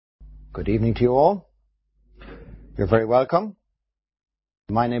Good evening to you all. You're very welcome.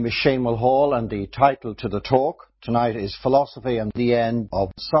 My name is Shane Mulhall, and the title to the talk tonight is Philosophy and the End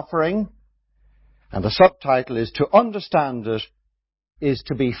of Suffering. And the subtitle is To Understand It is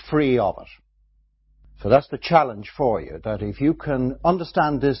to be Free of It. So that's the challenge for you, that if you can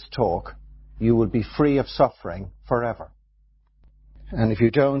understand this talk, you will be free of suffering forever. And if you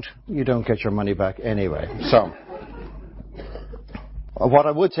don't get your money back anyway. So, what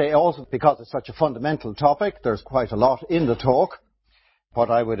I would say also, because it's such a fundamental topic, there's quite a lot in the talk. What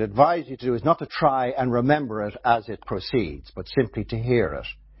I would advise you to do is not to try and remember it as it proceeds, but simply to hear it.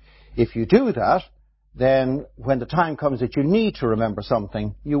 If you do that, then when the time comes that you need to remember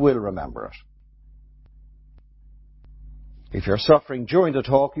something, you will remember it. If you're suffering during the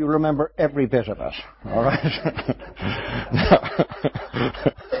talk, you'll remember every bit of it. All right?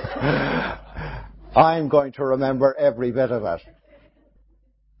 I'm going to remember every bit of it.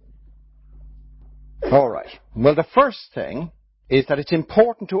 All right. Well, the first thing is that it's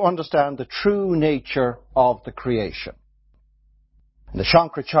important to understand the true nature of the creation. And the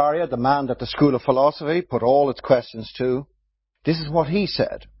Shankaracharya, the man that the School of Philosophy put all its questions to, this is what he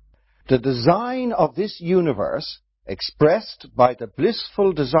said. The design of this universe, expressed by the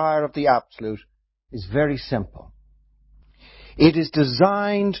blissful desire of the Absolute, is very simple. It is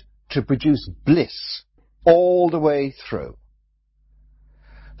designed to produce bliss all the way through.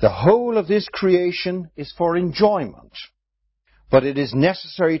 The whole of this creation is for enjoyment, but it is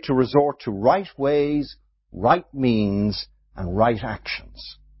necessary to resort to right ways, right means, and right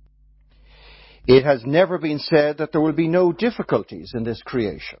actions. It has never been said that there will be no difficulties in this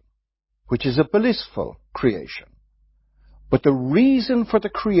creation, which is a blissful creation. But the reason for the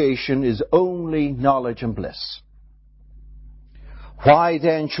creation is only knowledge and bliss. Why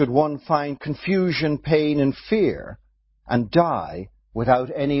then should one find confusion, pain, and fear, and die without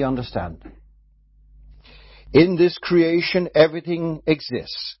any understanding? In this creation, everything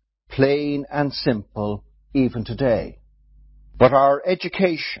exists, plain and simple, even today. But our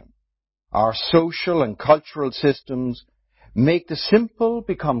education, our social and cultural systems make the simple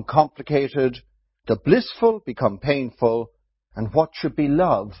become complicated, the blissful become painful, and what should be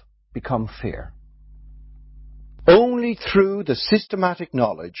love become fear. Only through the systematic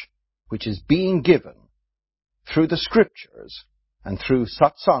knowledge which is being given through the scriptures and through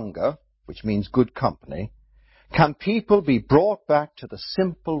satsanga, which means good company, can people be brought back to the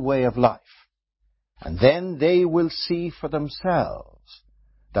simple way of life. And then they will see for themselves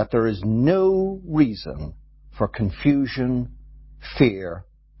that there is no reason for confusion, fear,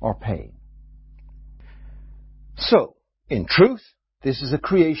 or pain. So, in truth, this is a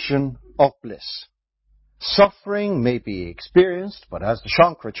creation of bliss. Suffering may be experienced, but as the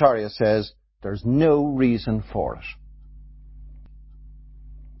Shankaracharya says, there's no reason for it.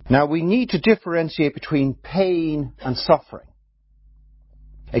 Now, we need to differentiate between pain and suffering.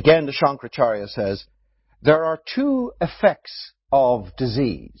 Again, the Shankaracharya says, there are two effects of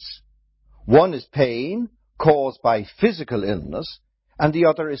disease. One is pain, caused by physical illness, and the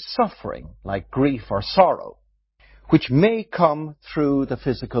other is suffering, like grief or sorrow, which may come through the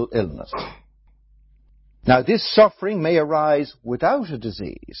physical illness. Now, this suffering may arise without a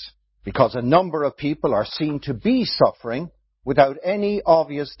disease, because a number of people are seen to be suffering without any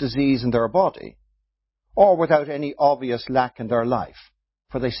obvious disease in their body, or without any obvious lack in their life,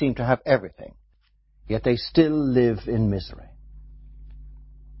 for they seem to have everything, yet they still live in misery.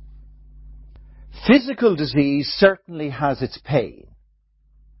 Physical disease certainly has its pain,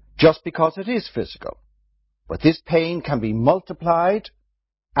 just because it is physical, but this pain can be multiplied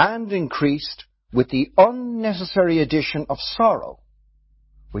and increased with the unnecessary addition of sorrow,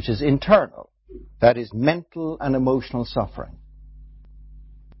 which is internal, that is mental and emotional suffering.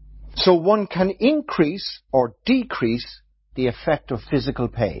 So one can increase or decrease the effect of physical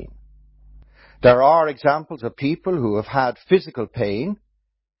pain. There are examples of people who have had physical pain,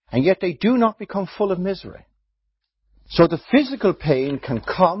 and yet they do not become full of misery. So the physical pain can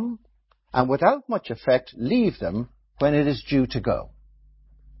come and without much effect leave them when it is due to go.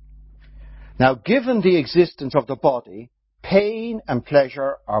 Now, given the existence of the body, pain and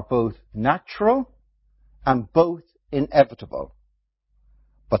pleasure are both natural and both inevitable.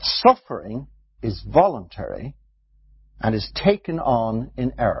 But suffering is voluntary and is taken on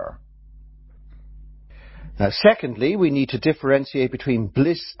in error. Now, secondly, we need to differentiate between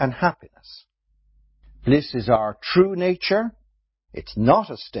bliss and happiness. Bliss is our true nature, it's not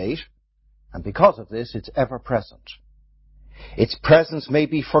a state, and because of this, it's ever present. Its presence may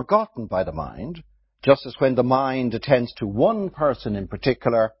be forgotten by the mind, just as when the mind attends to one person in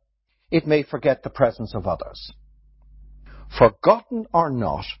particular, it may forget the presence of others. Forgotten or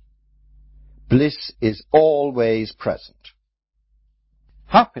not, bliss is always present.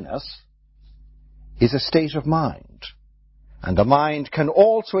 Happiness is a state of mind, and the mind can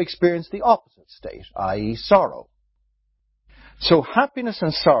also experience the opposite state, i.e. sorrow. So happiness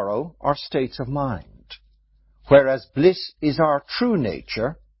and sorrow are states of mind, whereas bliss is our true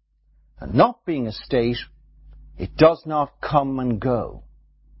nature, and not being a state, it does not come and go.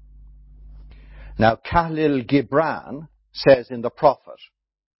 Now, Khalil Gibran says in The Prophet,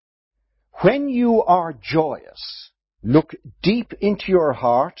 "When you are joyous, look deep into your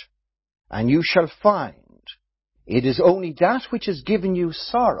heart, and you shall find it is only that which has given you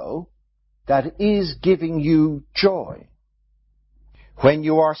sorrow that is giving you joy. When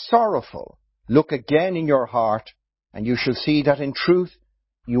you are sorrowful, look again in your heart, and you shall see that in truth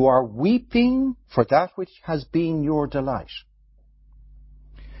you are weeping for that which has been your delight."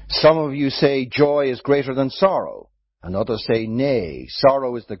 Some of you say joy is greater than sorrow, and others say, nay,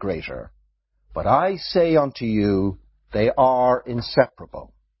 sorrow is the greater. But I say unto you, they are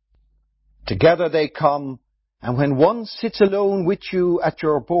inseparable. Together they come, and when one sits alone with you at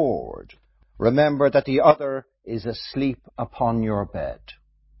your board, remember that the other is asleep upon your bed.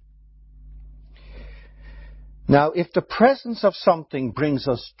 Now, if the presence of something brings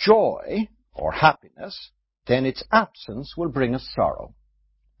us joy or happiness, then its absence will bring us sorrow.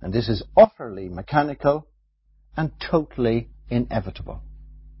 And this is utterly mechanical and totally inevitable.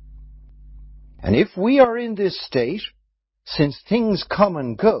 And if we are in this state, since things come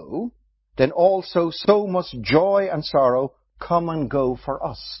and go, then also so must joy and sorrow come and go for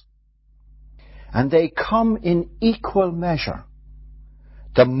us. And they come in equal measure.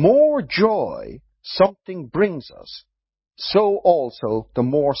 The more joy something brings us, so also the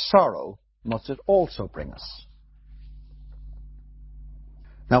more sorrow must it also bring us.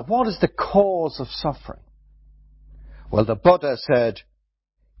 Now, what is the cause of suffering? Well, the Buddha said,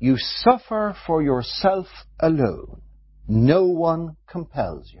 "You suffer for yourself alone. No one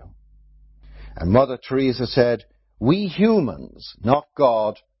compels you." And Mother Teresa said, "We humans, not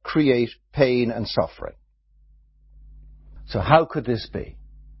God, create pain and suffering." So how could this be?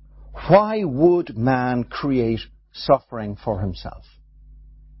 Why would man create suffering for himself?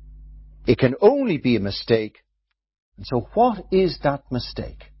 It can only be a mistake. And so what is that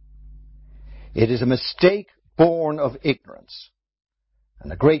mistake? It is a mistake born of ignorance.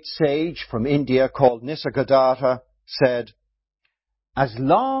 And a great sage from India called Nisargadatta said, "As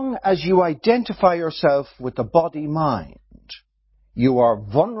long as you identify yourself with the body-mind, you are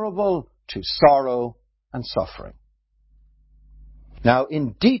vulnerable to sorrow and suffering." Now,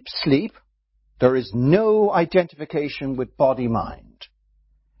 in deep sleep, there is no identification with body-mind,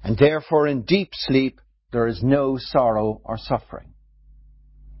 and therefore in deep sleep, there is no sorrow or suffering.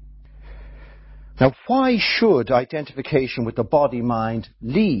 Now, why should identification with the body-mind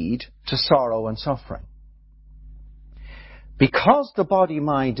lead to sorrow and suffering? Because the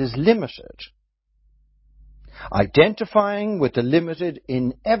body-mind is limited. Identifying with the limited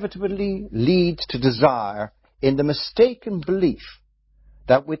inevitably leads to desire in the mistaken belief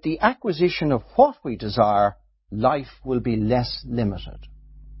that with the acquisition of what we desire, life will be less limited.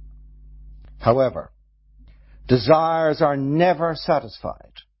 However, desires are never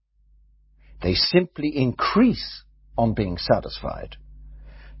satisfied. They simply increase on being satisfied.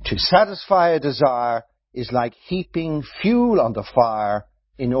 To satisfy a desire is like heaping fuel on the fire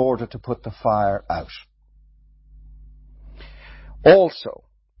in order to put the fire out. Also,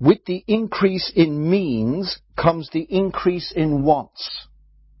 with the increase in means comes the increase in wants.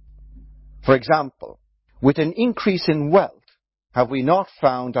 For example, with an increase in wealth, have we not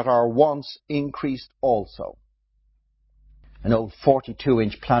found that our wants increased also? An old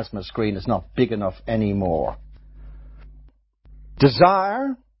 42-inch plasma screen is not big enough anymore.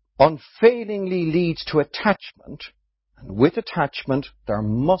 Desire unfailingly leads to attachment, and with attachment there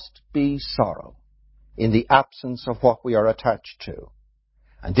must be sorrow in the absence of what we are attached to.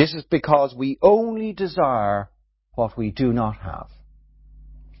 And this is because we only desire what we do not have.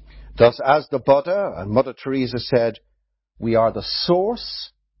 Thus, as the Buddha and Mother Teresa said, we are the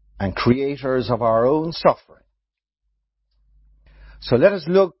source and creators of our own suffering. So let us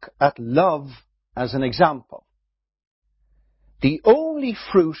look at love as an example. The only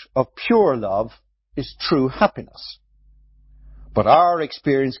fruit of pure love is true happiness. But our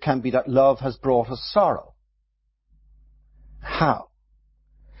experience can be that love has brought us sorrow. How?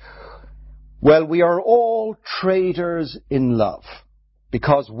 Well, we are all traders in love,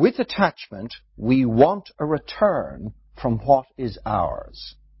 because with attachment we want a return from what is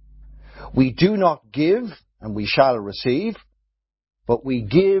ours. We do not give and we shall receive, but we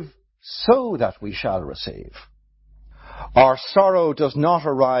give so that we shall receive. Our sorrow does not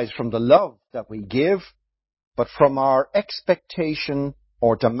arise from the love that we give, but from our expectation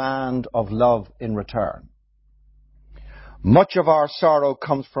or demand of love in return. Much of our sorrow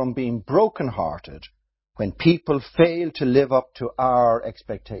comes from being broken-hearted when people fail to live up to our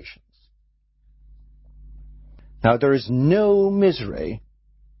expectations. Now, there is no misery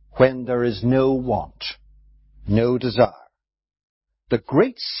when there is no want, no desire. The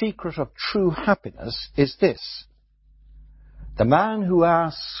great secret of true happiness is this: the man who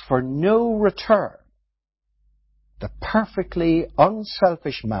asks for no return, the perfectly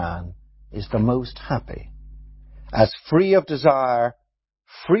unselfish man, is the most happy. As free of desire,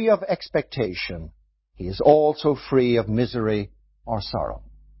 free of expectation, he is also free of misery or sorrow.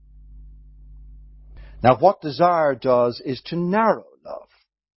 Now, what desire does is to narrow love.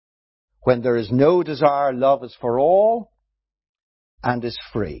 When there is no desire, love is for all and is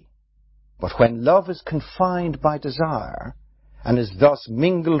free. But when love is confined by desire and is thus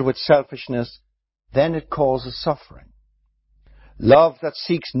mingled with selfishness, then it causes suffering. Love that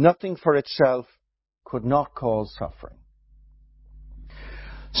seeks nothing for itself could not cause suffering.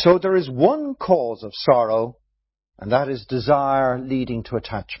 So there is one cause of sorrow, and that is desire leading to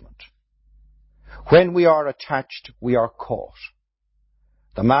attachment. When we are attached, we are caught.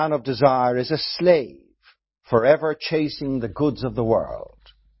 The man of desire is a slave, forever chasing the goods of the world,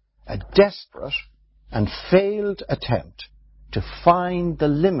 a desperate and failed attempt to find the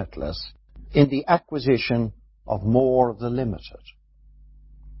limitless in the acquisition of more of the limited.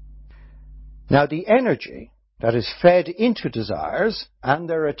 Now, the energy that is fed into desires and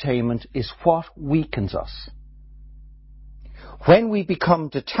their attainment is what weakens us. When we become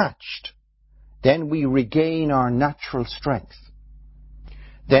detached, then we regain our natural strength.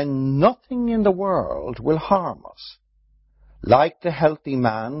 Then nothing in the world will harm us. Like the healthy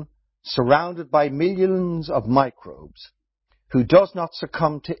man, surrounded by millions of microbes, who does not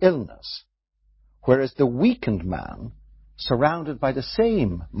succumb to illness, whereas the weakened man, surrounded by the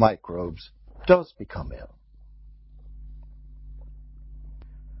same microbes, does become ill.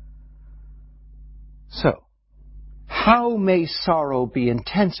 So, how may sorrow be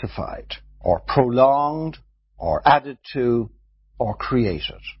intensified, or prolonged, or added to, or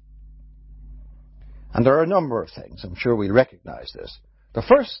created? And there are a number of things. I'm sure we'll recognize this. The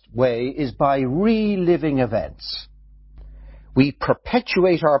first way is by reliving events. We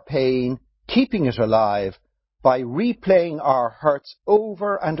perpetuate our pain, keeping it alive, by replaying our hurts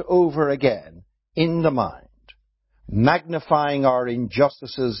over and over again in the mind, magnifying our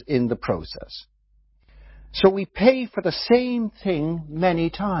injustices in the process. So we pay for the same thing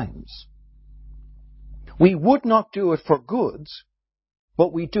many times. We would not do it for goods,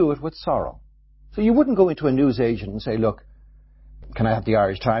 but we do it with sorrow. So you wouldn't go into a newsagent and say, look, can I have the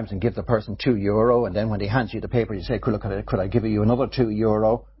Irish Times, and give the person €2, and then when he hands you the paper you say, could I give you another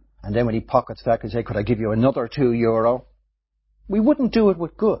 €2? And then when he pockets that, you say, could I give you another €2? We wouldn't do it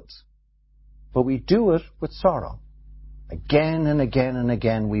with goods, but we do it with sorrow. Again and again and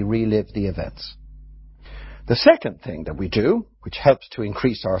again we relive the events. The second thing that we do, which helps to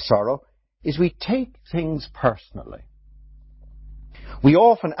increase our sorrow, is we take things personally. We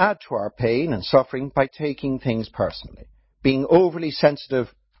often add to our pain and suffering by taking things personally, being overly sensitive,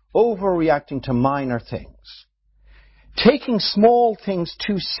 overreacting to minor things. Taking small things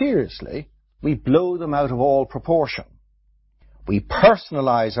too seriously, we blow them out of all proportion. We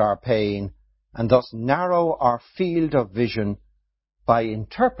personalize our pain and thus narrow our field of vision by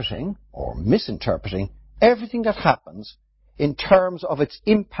interpreting or misinterpreting everything that happens in terms of its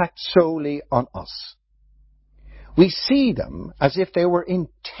impact solely on us. We see them as if they were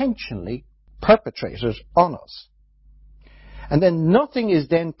intentionally perpetrated on us. And then nothing is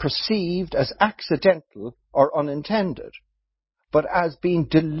then perceived as accidental or unintended, but as being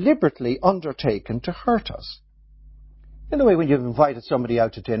deliberately undertaken to hurt us. In the way when you've invited somebody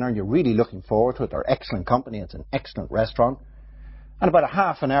out to dinner and you're really looking forward to it, they're excellent company, it's an excellent restaurant, and about a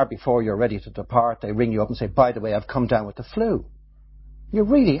half an hour before you're ready to depart, they ring you up and say, by the way, I've come down with the flu. You're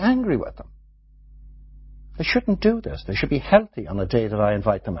really angry with them. They shouldn't do this. They should be healthy on the day that I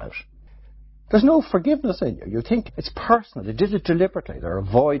invite them out. There's no forgiveness in you. You think it's personal. They did it deliberately. They're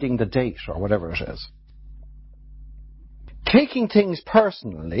avoiding the date or whatever it is. Taking things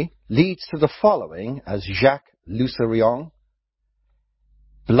personally leads to the following, as Jacques Lucerion,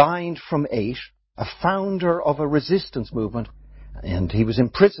 blind from 8, a founder of a resistance movement, and he was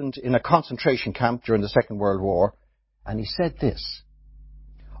imprisoned in a concentration camp during the Second World War, and he said this: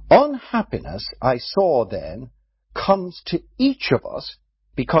 unhappiness, I saw then, comes to each of us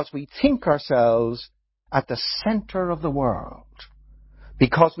because we think ourselves at the center of the world,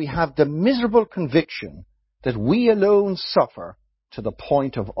 because we have the miserable conviction that we alone suffer to the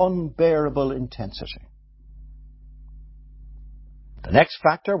point of unbearable intensity. The next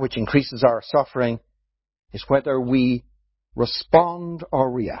factor which increases our suffering is whether we respond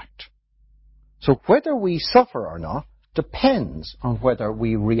or react. So whether we suffer or not depends on whether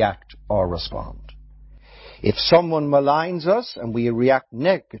we react or respond. If someone maligns us and we react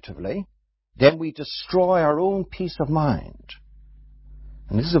negatively, then we destroy our own peace of mind.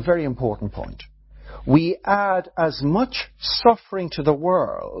 And this is a very important point. We add as much suffering to the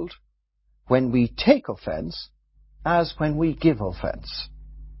world when we take offence as when we give offence.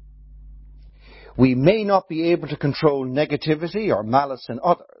 We may not be able to control negativity or malice in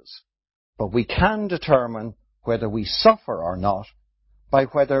others, but we can determine whether we suffer or not by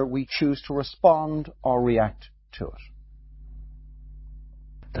whether we choose to respond or react to it.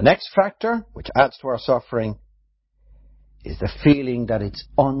 The next factor which adds to our suffering is the feeling that it's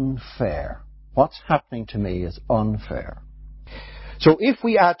unfair. What's happening to me is unfair. So if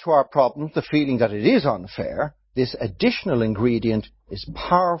we add to our problems the feeling that it is unfair, this additional ingredient is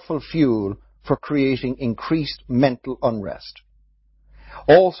powerful fuel for creating increased mental unrest.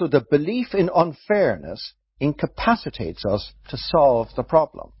 Also, the belief in unfairness incapacitates us to solve the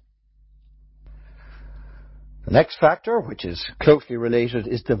problem. The next factor, which is closely related,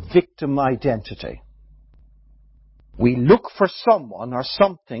 is the victim identity. We look for someone or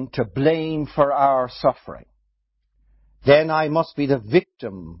something to blame for our suffering. Then I must be the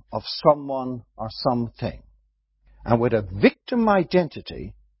victim of someone or something. And with a victim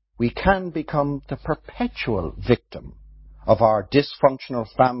identity, we can become the perpetual victim of our dysfunctional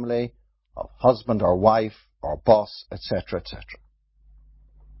family, of husband or wife, or boss, etc., etc.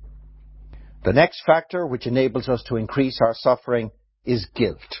 The next factor which enables us to increase our suffering is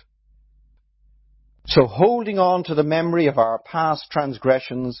guilt. So holding on to the memory of our past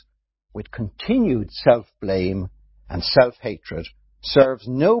transgressions with continued self-blame and self-hatred serves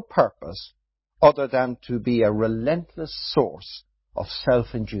no purpose other than to be a relentless source of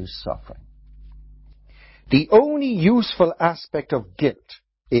self-induced suffering. The only useful aspect of guilt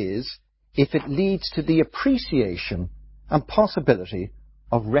is if it leads to the appreciation and possibility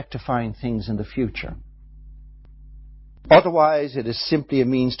of rectifying things in the future. Otherwise, it is simply a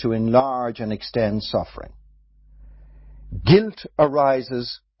means to enlarge and extend suffering. Guilt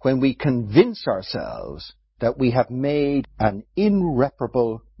arises when we convince ourselves that we have made an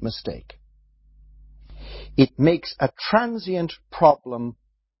irreparable mistake. It makes a transient problem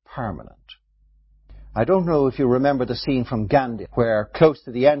permanent. I don't know if you remember the scene from Gandhi, where close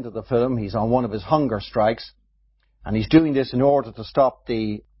to the end of the film, he's on one of his hunger strikes, and he's doing this in order to stop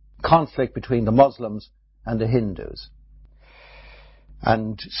the conflict between the Muslims and the Hindus.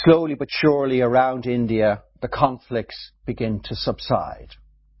 And slowly but surely around India, the conflicts begin to subside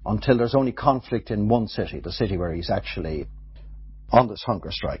until there's only conflict in one city, the city where he's actually on this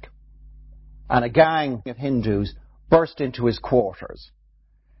hunger strike. And a gang of Hindus burst into his quarters.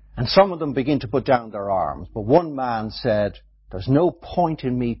 And some of them begin to put down their arms. But one man said, "There's no point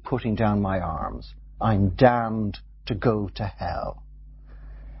in me putting down my arms. I'm damned to go to hell."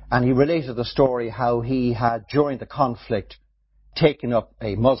 And he related the story how he had, during the conflict, taken up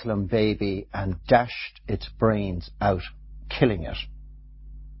a Muslim baby and dashed its brains out, killing it.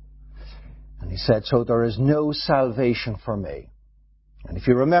 And he said, "So there is no salvation for me." And if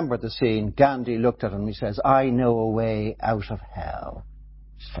you remember the scene, Gandhi looked at him and he says, "I know a way out of hell."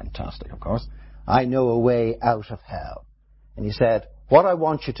 It's fantastic, of course. "I know a way out of hell." And he said, "What I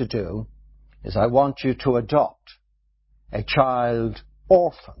want you to do is I want you to adopt a child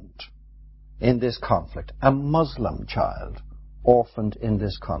orphaned in this conflict, a Muslim child orphaned in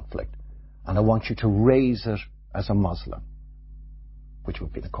this conflict, and I want you to raise it as a Muslim," which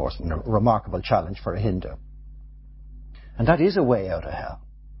would be, of course, a remarkable challenge for a Hindu. And that is a way out of hell.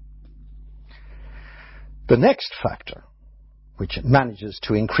 The next factor which manages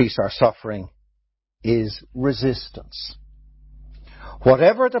to increase our suffering is resistance.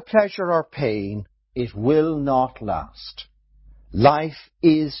 Whatever the pleasure or pain, it will not last. Life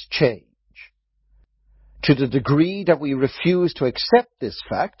is change. To the degree that we refuse to accept this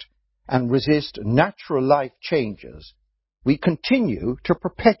fact and resist natural life changes, we continue to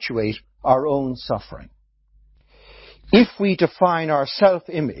perpetuate our own suffering. If we define our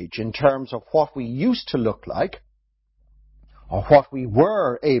self-image in terms of what we used to look like, or what we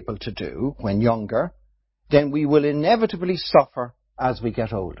were able to do when younger, then we will inevitably suffer as we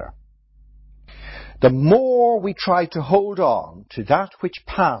get older. The more we try to hold on to that which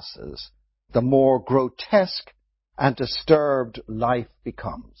passes, the more grotesque and disturbed life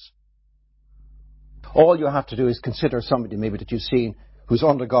becomes. All you have to do is consider somebody maybe that you've seen who's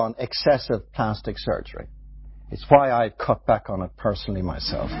undergone excessive plastic surgery. It's why I've cut back on it personally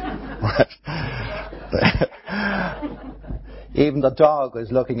myself. Even the dog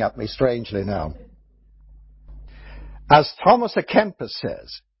is looking at me strangely now. As Thomas à Kempis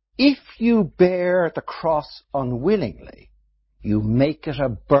says, if you bear the cross unwillingly, you make it a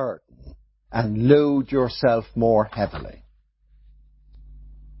burden and load yourself more heavily.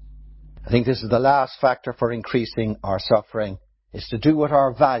 I think this is the last factor for increasing our suffering, is to do what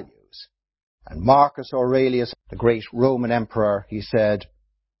our values. And Marcus Aurelius, the great Roman emperor, he said,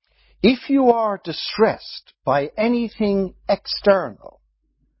 if you are distressed by anything external,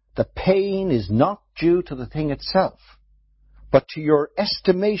 the pain is not due to the thing itself, but to your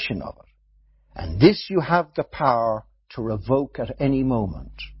estimation of it. And this you have the power to revoke at any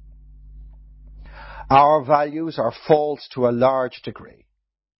moment. Our values are false to a large degree.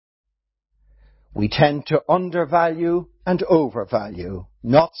 We tend to undervalue and overvalue,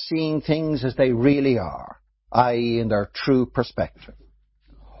 not seeing things as they really are, i.e. in their true perspective.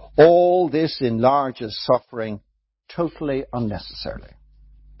 All this enlarges suffering totally unnecessarily.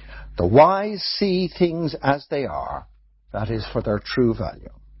 The wise see things as they are, that is, for their true value.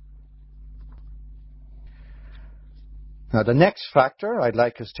 Now, the next factor I'd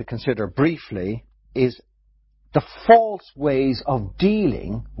like us to consider briefly is the false ways of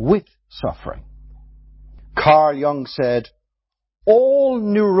dealing with suffering. Carl Jung said, all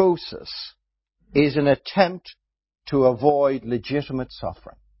neurosis is an attempt to avoid legitimate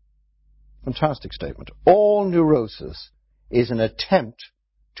suffering. Fantastic statement. All neurosis is an attempt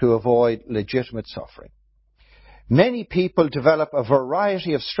to avoid legitimate suffering. Many people develop a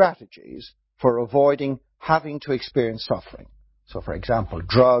variety of strategies for avoiding having to experience suffering. So, for example,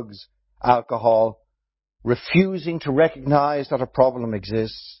 drugs, alcohol, refusing to recognize that a problem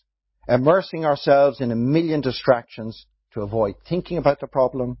exists, immersing ourselves in a million distractions to avoid thinking about the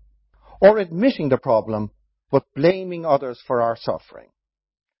problem, or admitting the problem but blaming others for our suffering.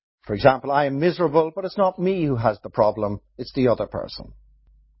 For example, I am miserable, but it's not me who has the problem, it's the other person.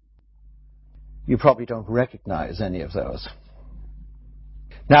 You probably don't recognize any of those.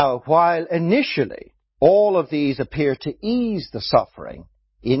 Now, while initially all of these appear to ease the suffering,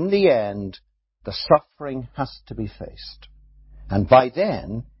 in the end, the suffering has to be faced. And by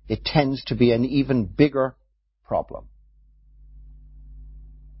then, it tends to be an even bigger problem.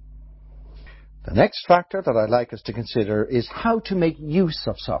 The next factor that I'd like us to consider is how to make use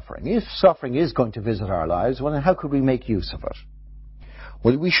of suffering. If suffering is going to visit our lives, well, then how could we make use of it?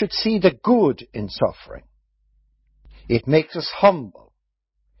 Well, we should see the good in suffering. It makes us humble.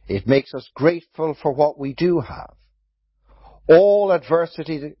 It makes us grateful for what we do have. All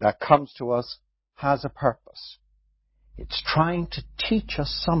adversity that comes to us has a purpose. It's trying to teach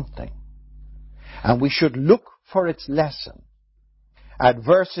us something. And we should look for its lesson.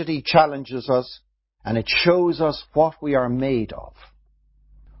 Adversity challenges us, and it shows us what we are made of.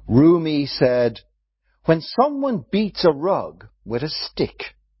 Rumi said, when someone beats a rug with a stick,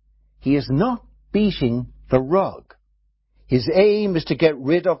 he is not beating the rug. His aim is to get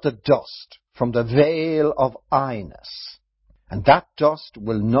rid of the dust from the veil of I-ness. And that dust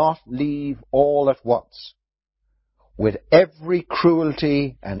will not leave all at once. With every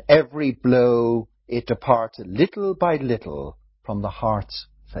cruelty and every blow, it departs little by little from the heart's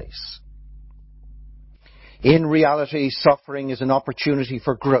face. In reality, suffering is an opportunity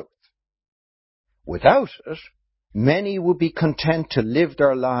for growth. Without it, many would be content to live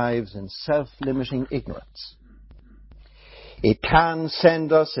their lives in self-limiting ignorance. It can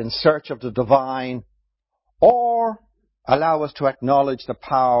send us in search of the divine, or allow us to acknowledge the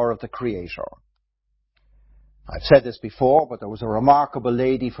power of the Creator. I've said this before, but there was a remarkable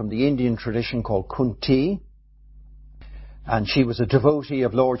lady from the Indian tradition called Kunti, and she was a devotee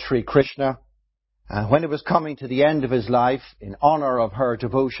of Lord Sri Krishna. And when it was coming to the end of his life, in honor of her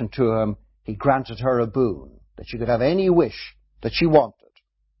devotion to him, he granted her a boon, that she could have any wish that she wanted.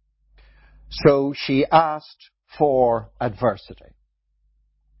 So she asked for adversity.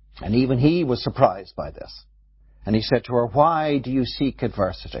 And even he was surprised by this. And he said to her, why do you seek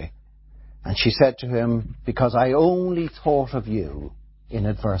adversity? And she said to him, because I only thought of you in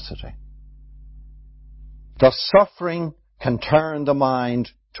adversity. Thus suffering can turn the mind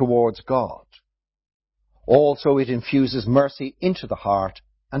towards God. Also it infuses mercy into the heart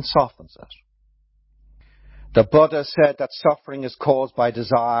and softens it. The Buddha said that suffering is caused by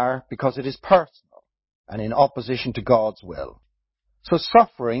desire because it is personal and in opposition to God's will. So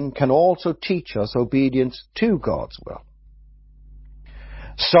suffering can also teach us obedience to God's will.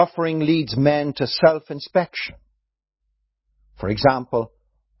 Suffering leads men to self-inspection. For example,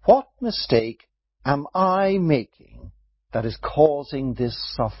 what mistake am I making that is causing this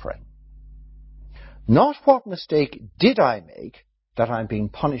suffering? Not what mistake did I make that I'm being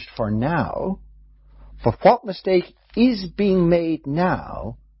punished for now, but what mistake is being made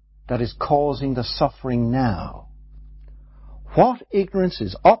now that is causing the suffering now. What ignorance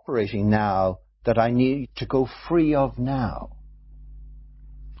is operating now that I need to go free of now?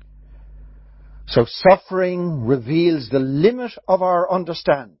 So suffering reveals the limit of our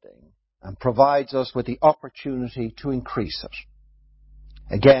understanding and provides us with the opportunity to increase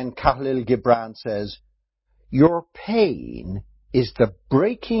it. Again, Khalil Gibran says, your pain is the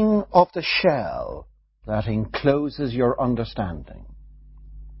breaking of the shell that encloses your understanding.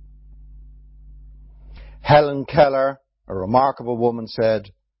 Helen Keller, a remarkable woman,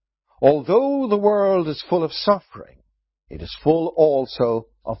 said, although the world is full of suffering, it is full also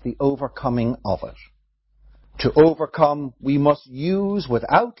of the overcoming of it. To overcome, we must use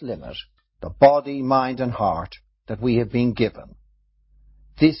without limit the body, mind and heart that we have been given.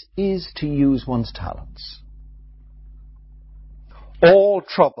 This is to use one's talents. All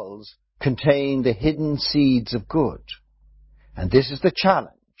troubles contain the hidden seeds of good, and this is the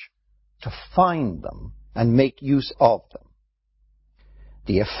challenge, to find them and make use of them.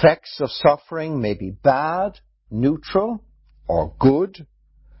 The effects of suffering may be bad, neutral, or good,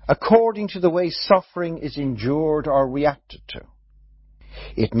 according to the way suffering is endured or reacted to.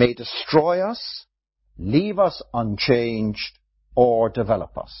 It may destroy us, leave us unchanged, or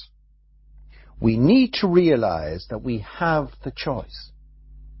develop us. We need to realize that we have the choice.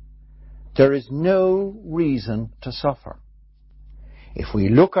 There is no reason to suffer. If we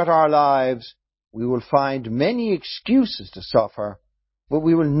look at our lives, we will find many excuses to suffer, but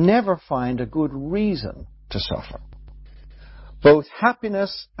we will never find a good reason to suffer. Both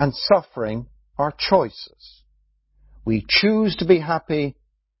happiness and suffering are choices. We choose to be happy,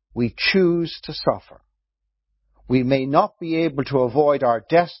 we choose to suffer. We may not be able to avoid our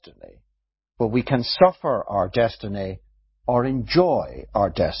destiny, but we can suffer our destiny or enjoy our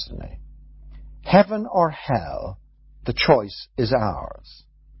destiny. Heaven or hell, the choice is ours.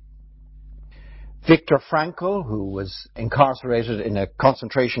 Viktor Frankl, who was incarcerated in a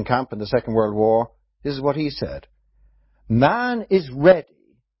concentration camp in the Second World War, this is what he said. Man is ready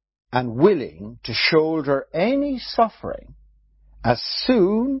and willing to shoulder any suffering as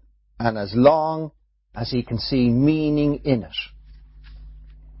soon and as long as he can see meaning in it.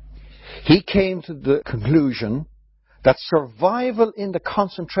 He came to the conclusion that survival in the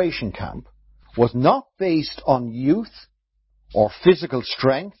concentration camp was not based on youth or physical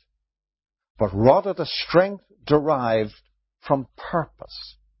strength, but rather the strength derived from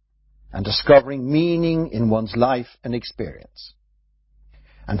purpose and discovering meaning in one's life and experience.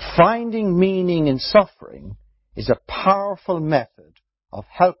 And finding meaning in suffering is a powerful method of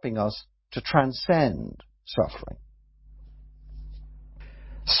helping us to transcend suffering.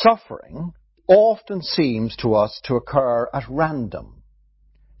 Suffering often seems to us to occur at random,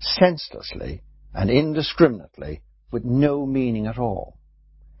 senselessly and indiscriminately, with no meaning at all.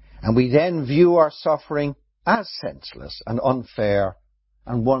 And we then view our suffering as senseless and unfair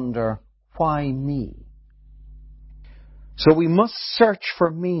and wonder, why me? So we must search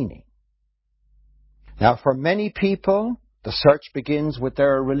for meaning. Now, for many people, the search begins with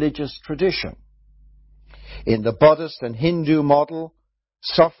their religious tradition. In the Buddhist and Hindu model,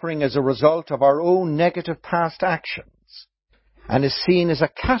 suffering is a result of our own negative past actions and is seen as a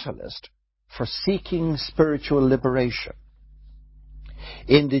catalyst for seeking spiritual liberation.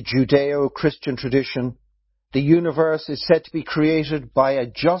 In the Judeo-Christian tradition, the universe is said to be created by a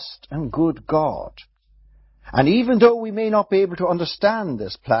just and good God. And even though we may not be able to understand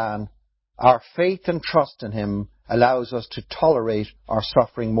this plan, our faith and trust in Him allows us to tolerate our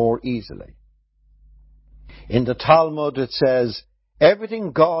suffering more easily. In the Talmud it says,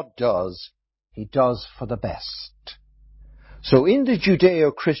 everything God does, He does for the best. So in the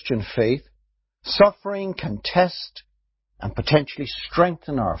Judeo-Christian faith, suffering can test and potentially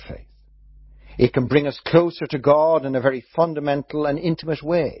strengthen our faith. It can bring us closer to God in a very fundamental and intimate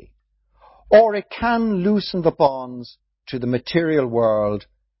way. Or it can loosen the bonds to the material world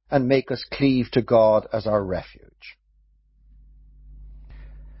and make us cleave to God as our refuge.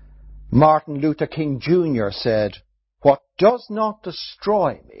 Martin Luther King Jr. said, what does not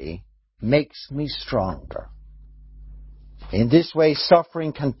destroy me makes me stronger. In this way,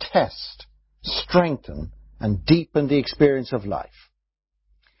 suffering can test, strengthen, and deepen the experience of life.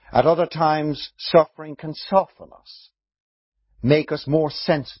 At other times, suffering can soften us, make us more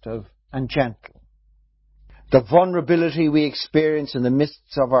sensitive and gentle. The vulnerability we experience in the midst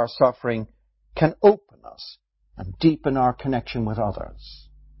of our suffering can open us and deepen our connection with others.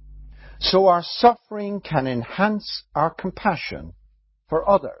 So our suffering can enhance our compassion for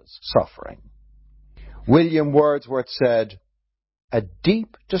others' suffering. William Wordsworth said, "A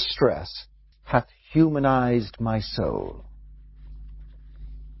deep distress hath humanized my soul."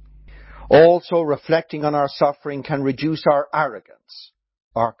 Also, reflecting on our suffering can reduce our arrogance,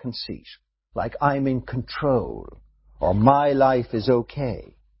 our conceit, like I'm in control, or my life is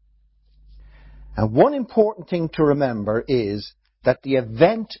okay. And one important thing to remember is that the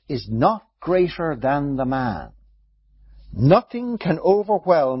event is not greater than the man. Nothing can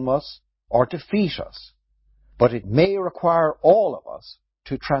overwhelm us or defeat us, but it may require all of us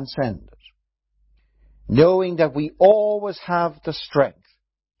to transcend it. Knowing that we always have the strength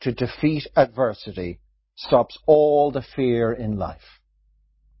to defeat adversity stops all the fear in life.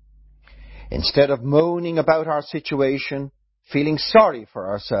 Instead of moaning about our situation, feeling sorry for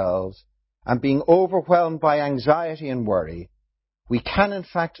ourselves, and being overwhelmed by anxiety and worry, we can in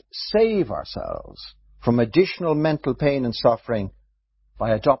fact save ourselves from additional mental pain and suffering by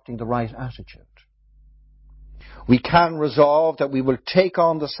adopting the right attitude. We can resolve that we will take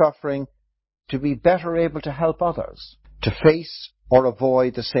on the suffering to be better able to help others, to face or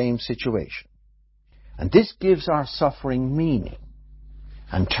avoid the same situation. And this gives our suffering meaning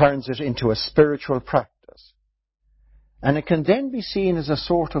and turns it into a spiritual practice. And it can then be seen as a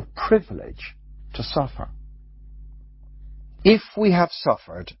sort of privilege to suffer. If we have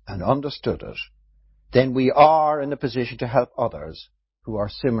suffered and understood it, then we are in a position to help others who are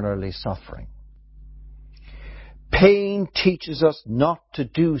similarly suffering. Pain teaches us not to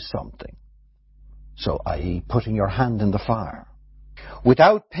do something, so i.e. putting your hand in the fire.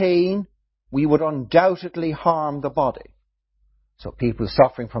 Without pain, we would undoubtedly harm the body. So people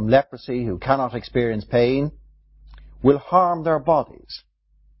suffering from leprosy who cannot experience pain will harm their bodies.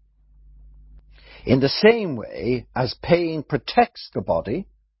 In the same way as pain protects the body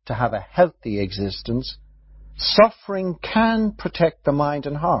to have a healthy existence, suffering can protect the mind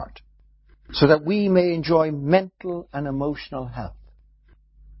and heart so that we may enjoy mental and emotional health.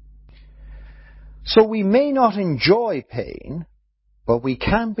 So we may not enjoy pain, but we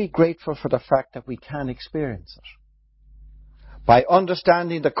can be grateful for the fact that we can experience it. By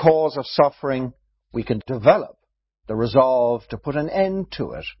understanding the cause of suffering, we can develop the resolve to put an end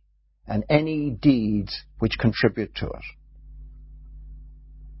to it and any deeds which contribute to it.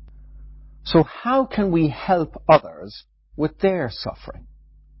 So how can we help others with their suffering?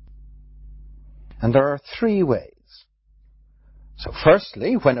 And there are 3 ways. So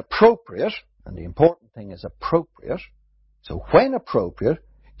firstly, when appropriate, and the important thing is appropriate, so when appropriate,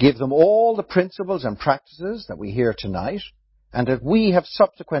 give them all the principles and practices that we hear tonight and that we have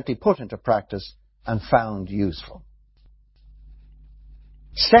subsequently put into practice and found useful.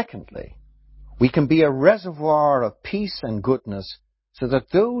 Secondly, we can be a reservoir of peace and goodness so that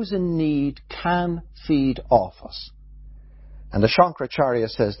those in need can feed off us. And the Shankaracharya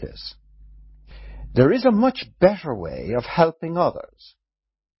says this: there is a much better way of helping others.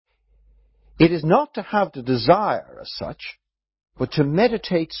 It is not to have the desire as such, but to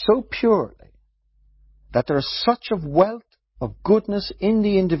meditate so purely that there is such a wealth of goodness in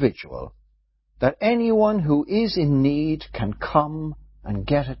the individual that anyone who is in need can come and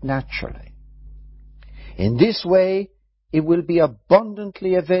get it naturally. In this way, it will be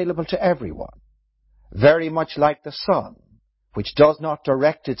abundantly available to everyone, very much like the sun, which does not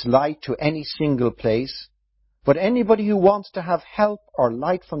direct its light to any single place, but anybody who wants to have help or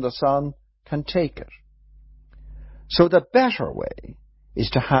light from the sun can take it. So the better way is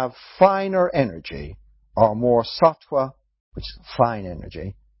to have finer energy, or more sattva, which is fine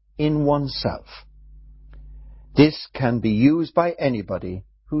energy, in oneself. This can be used by anybody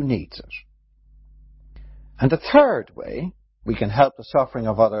who needs it. And the third way we can help the suffering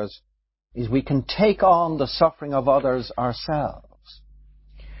of others is we can take on the suffering of others ourselves.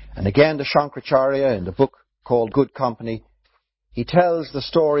 And again, the Shankaracharya, in the book called Good Company, he tells the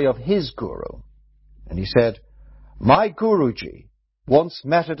story of his guru. And he said, "My Guruji once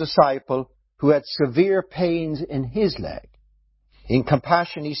met a disciple who had severe pains in his leg. In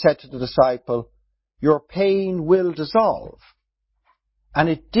compassion, he said to the disciple, 'Your pain will dissolve.' And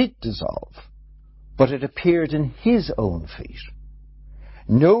it did dissolve, but it appeared in his own feet.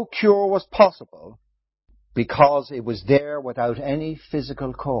 No cure was possible because it was there without any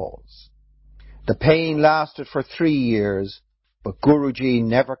physical cause. The pain lasted for 3 years, but Guruji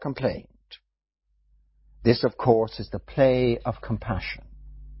never complained." This, of course, is the play of compassion.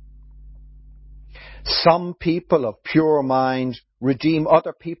 Some people of pure mind redeem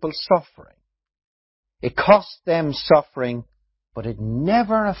other people's suffering. It costs them suffering, but it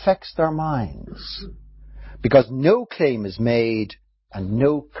never affects their minds, because no claim is made and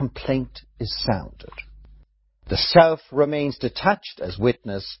no complaint is sounded. The self remains detached as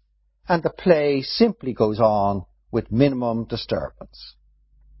witness, and the play simply goes on with minimum disturbance.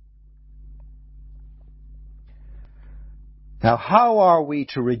 Now, how are we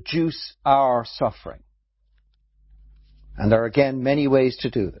to reduce our suffering? And there are again many ways to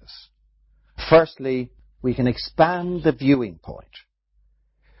do this. Firstly, we can expand the viewing point.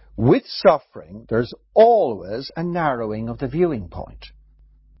 With suffering, there's always a narrowing of the viewing point.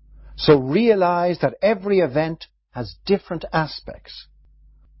 So realize that every event has different aspects.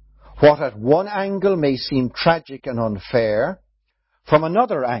 What at one angle may seem tragic and unfair, from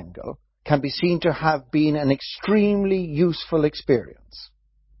another angle can be seen to have been an extremely useful experience.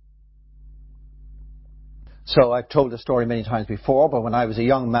 So I've told the story many times before, but when I was a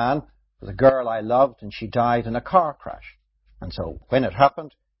young man, there was a girl I loved and she died in a car crash. And so when it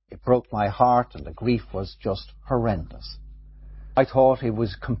happened, it broke my heart and the grief was just horrendous. I thought it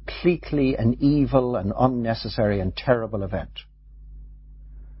was completely an evil and unnecessary and terrible event.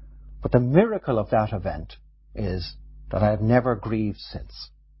 But the miracle of that event is that I have never grieved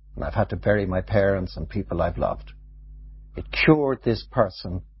since. And I've had to bury my parents and people I've loved. It cured this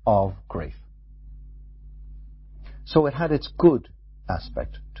person of grief. So it had its good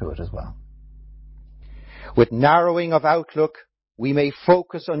aspect to it as well. With narrowing of outlook, we may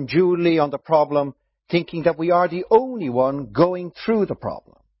focus unduly on the problem, thinking that we are the only one going through the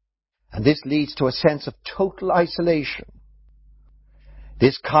problem. And this leads to a sense of total isolation.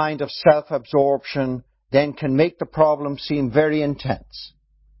 This kind of self-absorption then can make the problem seem very intense.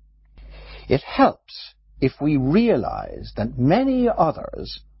 It helps if we realize that many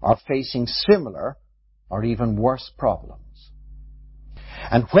others are facing similar or even worse problems.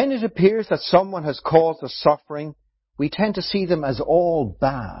 And when it appears that someone has caused the suffering, we tend to see them as all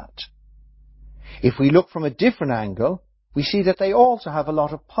bad. If we look from a different angle, we see that they also have a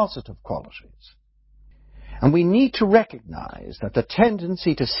lot of positive qualities. And we need to recognize that the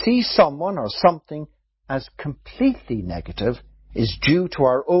tendency to see someone or something as completely negative is due to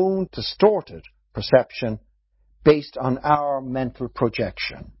our own distorted perception based on our mental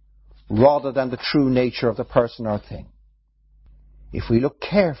projection, rather than the true nature of the person or thing. If we look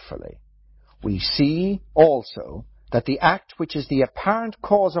carefully, we see also that the act which is the apparent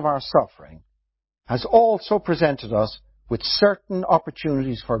cause of our suffering has also presented us with certain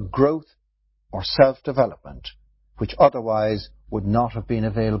opportunities for growth or self-development, which otherwise would not have been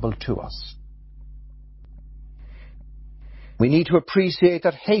available to us. We need to appreciate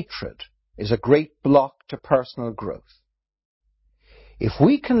that hatred is a great block to personal growth. If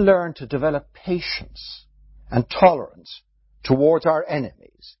we can learn to develop patience and tolerance towards our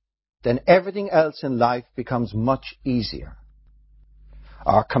enemies, then everything else in life becomes much easier.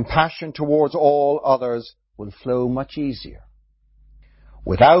 Our compassion towards all others will flow much easier.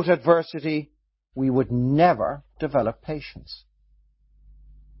 Without adversity, we would never develop patience.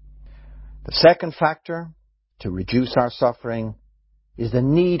 The second factor to reduce our suffering is the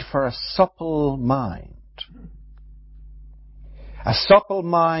need for a supple mind. A supple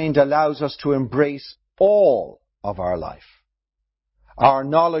mind allows us to embrace all of our life. Our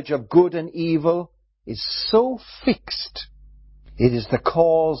knowledge of good and evil is so fixed, it is the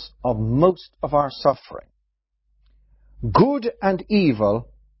cause of most of our suffering. Good and evil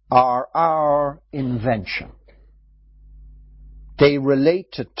are our invention. They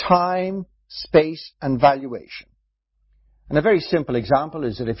relate to time, space, and valuation. And a very simple example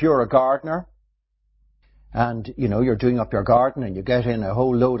is that if you're a gardener and you're doing up your garden and you get in a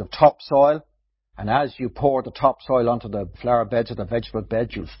whole load of topsoil, and as you pour the topsoil onto the flower beds or the vegetable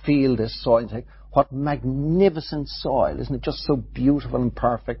beds, you'll feel this soil and say, what magnificent soil, isn't it just so beautiful and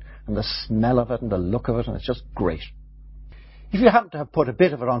perfect, and the smell of it and the look of it, and it's just great. If you happen to have put a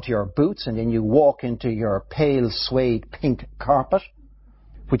bit of it onto your boots and then you walk into your pale suede pink carpet,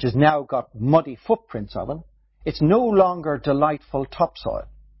 which has now got muddy footprints of it, it's no longer delightful topsoil.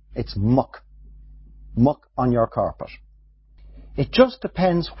 It's muck. Muck on your carpet. It just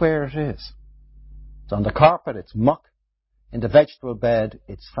depends where it is. So on the carpet, it's muck. In the vegetable bed,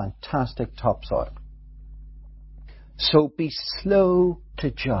 it's fantastic topsoil. So be slow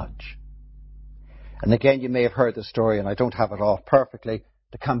to judge. And again, you may have heard the story, and I don't have it off perfectly,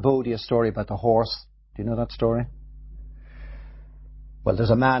 the Cambodia story about the horse. Do you know that story? Well, there's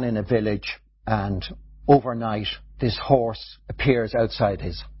a man in a village, and overnight, this horse appears outside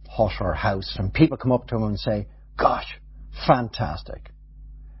his hut or house, and people come up to him and say, gosh, fantastic.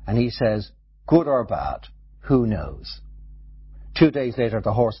 And he says, good or bad, who knows? 2 days later,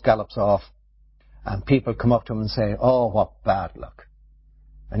 the horse gallops off, and people come up to him and say, oh, what bad luck.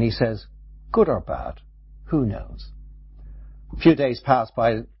 And he says, good or bad, who knows? A few days pass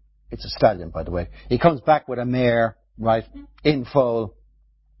by. It's a stallion, by the way. He comes back with a mare, right, in foal.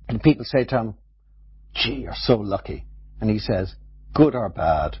 And people say to him, "Gee, you're so lucky." And he says, "Good or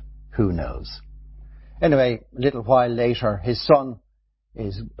bad, who knows?" Anyway, a little while later, his son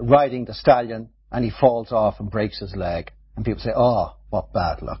is riding the stallion and he falls off and breaks his leg. And people say, "Oh, what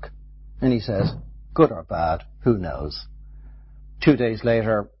bad luck." And he says, "Good or bad, who knows?" 2 days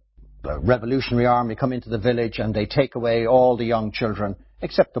later, the Revolutionary Army come into the village and they take away all the young children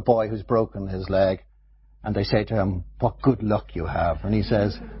except the boy who's broken his leg. And they say to him, "What good luck you have." And he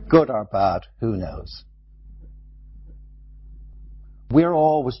says, "Good or bad, who knows?" We're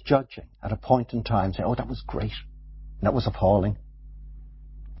always judging at a point in time, saying, "Oh, that was great. That was appalling."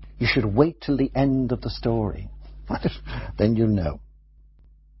 You should wait till the end of the story. Then you'll know.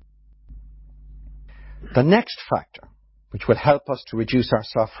 The next factor, which will help us to reduce our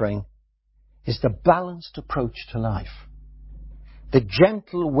suffering, is the balanced approach to life. The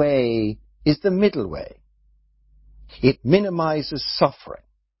gentle way is the middle way. It minimizes suffering.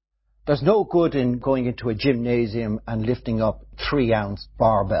 There's no good in going into a gymnasium and lifting up 3-ounce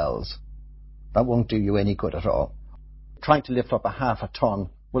barbells. That won't do you any good at all. Trying to lift up a half a ton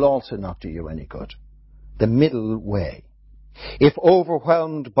will also not do you any good. The middle way. If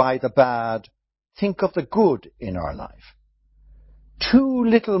overwhelmed by the bad, think of the good in our life. Too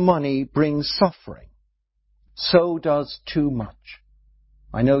little money brings suffering. So does too much.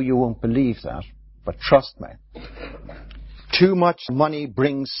 I know you won't believe that, but trust me. Too much money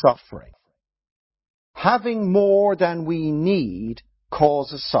brings suffering. Having more than we need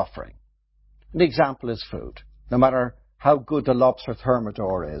causes suffering. An example is food. No matter how good the lobster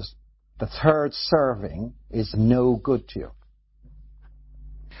thermidor is, the third serving is no good to you.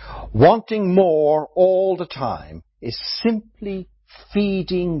 Wanting more all the time is simply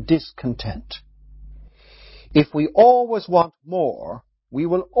feeding discontent. If we always want more, we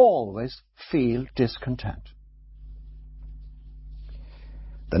will always feel discontent.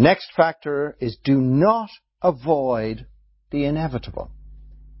 The next factor is do not avoid the inevitable.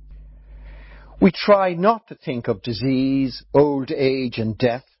 We try not to think of disease, old age and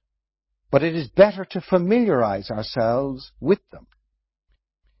death, but it is better to familiarize ourselves with them.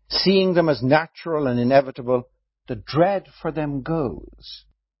 Seeing them as natural and inevitable, the dread for them goes.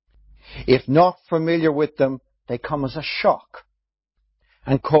 If not familiar with them, they come as a shock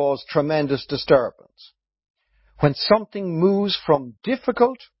and cause tremendous disturbance. When something moves from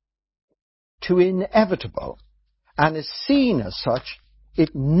difficult to inevitable and is seen as such,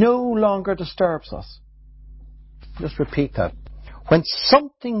 it no longer disturbs us. Just repeat that. When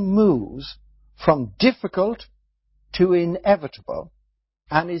something moves from difficult to inevitable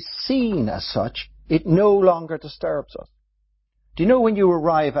and is seen as such, it no longer disturbs us. Do you know when you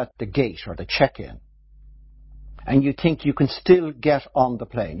arrive at the gate or the check-in and you think you can still get on the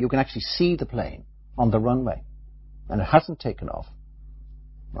plane, you can actually see the plane on the runway and it hasn't taken off,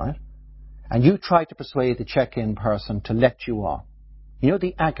 right? And you try to persuade the check-in person to let you on. You know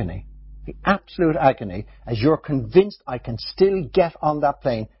the agony, the absolute agony, as you're convinced I can still get on that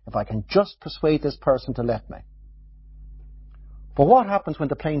plane if I can just persuade this person to let me. But what happens when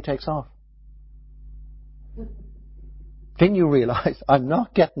the plane takes off? Then you realize, I'm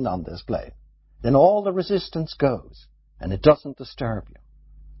not getting on this plane. Then all the resistance goes, and it doesn't disturb you.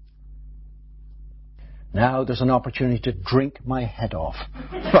 Now there's an opportunity to drink my head off.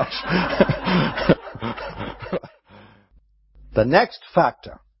 The next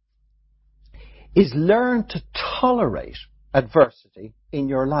factor is learn to tolerate adversity in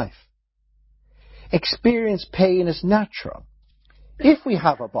your life. Experience pain is natural. If we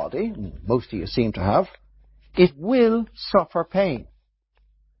have a body, and most of you seem to have, it will suffer pain.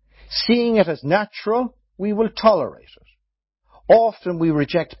 Seeing it as natural, we will tolerate it. Often we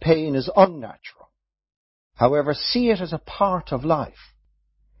reject pain as unnatural. However, see it as a part of life.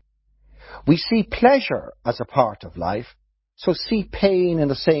 We see pleasure as a part of life, so see pain in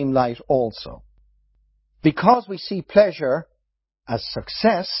the same light also. Because we see pleasure as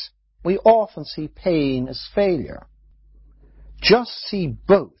success, we often see pain as failure. Just see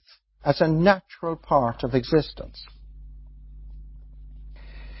both as a natural part of existence.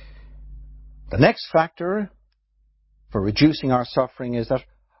 The next factor for reducing our suffering is that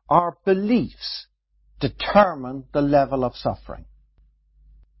our beliefs determine the level of suffering.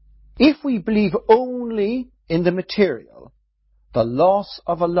 If we believe only in the material, the loss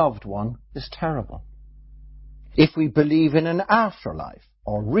of a loved one is terrible. If we believe in an afterlife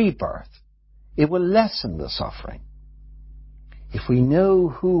or rebirth, it will lessen the suffering. If we know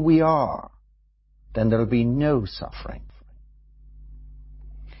who we are, then there will be no suffering.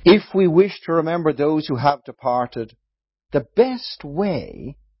 If we wish to remember those who have departed, the best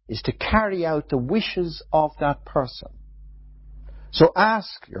way is to carry out the wishes of that person. So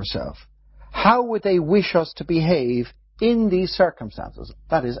ask yourself, how would they wish us to behave in these circumstances?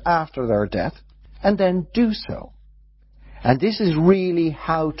 That is, after their death, and then do so. And this is really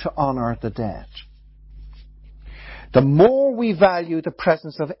how to honour the dead. The more we value the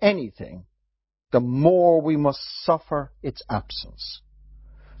presence of anything, the more we must suffer its absence.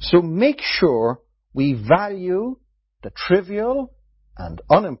 So make sure we value the trivial and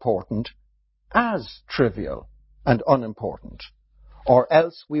unimportant as trivial and unimportant, or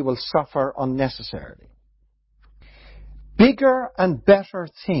else we will suffer unnecessarily. Bigger and better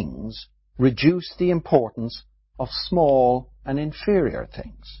things reduce the importance of small and inferior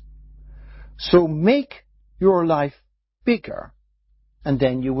things. So make your life bigger, and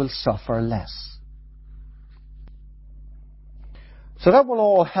then you will suffer less. So that will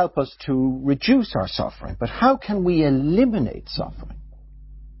all help us to reduce our suffering. But how can we eliminate suffering?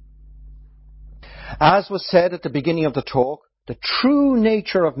 As was said at the beginning of the talk, the true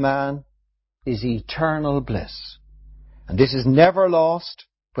nature of man is eternal bliss. And this is never lost,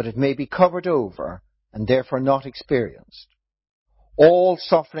 but it may be covered over and therefore not experienced. All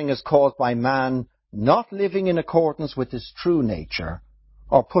suffering is caused by man not living in accordance with his true nature,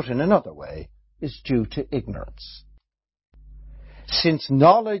 or put in another way, is due to ignorance. Since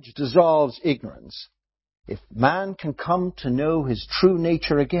knowledge dissolves ignorance, if man can come to know his true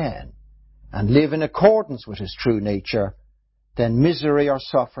nature again and live in accordance with his true nature, then misery or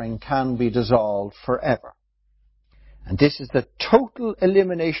suffering can be dissolved forever. And this is the total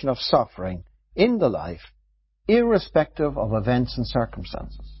elimination of suffering in the life, irrespective of events and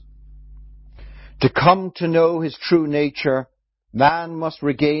circumstances. To come to know his true nature, man must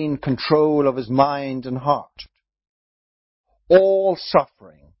regain control of his mind and heart. All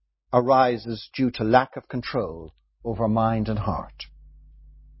suffering arises due to lack of control over mind and heart.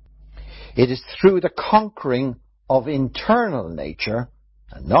 It is through the conquering of internal nature,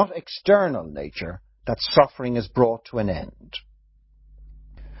 and not external nature, that suffering is brought to an end.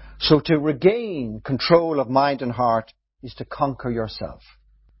 So to regain control of mind and heart is to conquer yourself.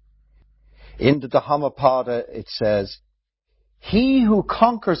 In the Dhammapada it says, "He who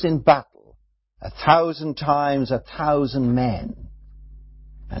conquers in battle 1,000 times 1,000 men,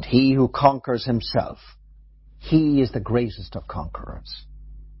 and he who conquers himself, he is the greatest of conquerors."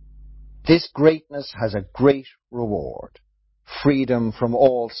 This greatness has a great reward, freedom from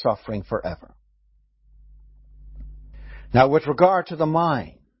all suffering forever. Now, with regard to the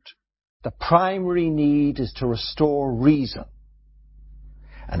mind, the primary need is to restore reason.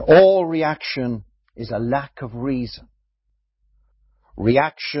 And all reaction is a lack of reason.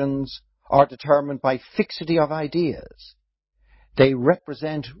 Reactions are determined by fixity of ideas. They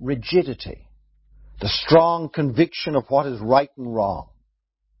represent rigidity, the strong conviction of what is right and wrong.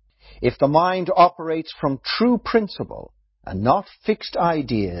 If the mind operates from true principle and not fixed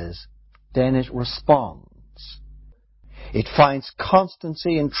ideas, then it responds. It finds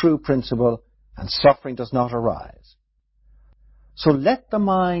constancy in true principle, and suffering does not arise. So let the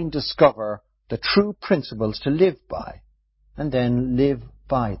mind discover the true principles to live by, and then live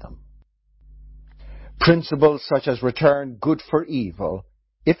by them. Principles such as return good for evil,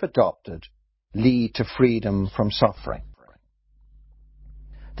 if adopted, lead to freedom from suffering.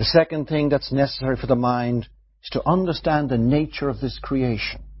 The second thing that's necessary for the mind is to understand the nature of this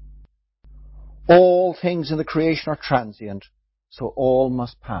creation. All things in the creation are transient, so all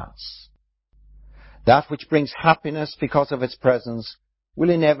must pass. That which brings happiness because of its presence will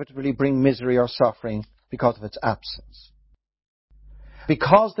inevitably bring misery or suffering because of its absence.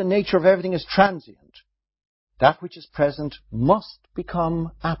 Because the nature of everything is transient, that which is present must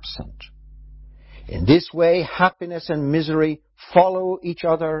become absent. In this way, happiness and misery follow each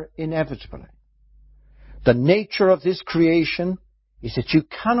other inevitably. The nature of this creation is that you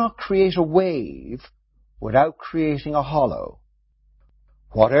cannot create a wave without creating a hollow.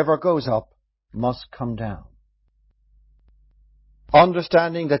 Whatever goes up must come down.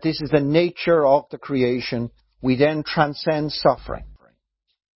 Understanding that this is the nature of the creation, we then transcend suffering.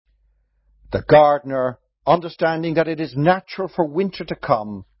 The gardener, understanding that it is natural for winter to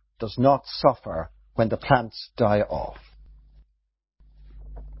come, does not suffer when the plants die off.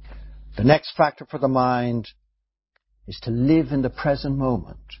 The next factor for the mind is to live in the present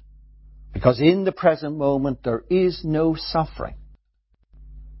moment, because in the present moment there is no suffering.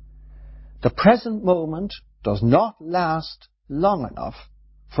 The present moment does not last long enough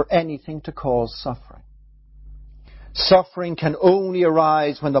for anything to cause suffering. Suffering can only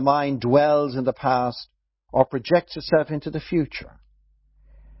arise when the mind dwells in the past or projects itself into the future.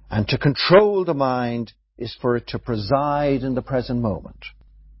 And to control the mind is for it to preside in the present moment.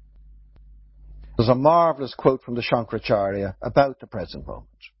 There's a marvellous quote from the Shankaracharya about the present moment.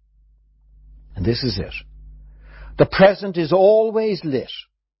 And this is it. The present is always lit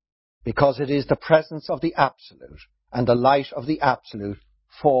because it is the presence of the Absolute, and the light of the Absolute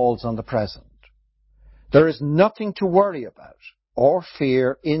falls on the present. There is nothing to worry about or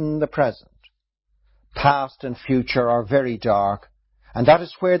fear in the present. Past and future are very dark, and that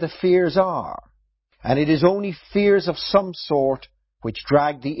is where the fears are. And it is only fears of some sort which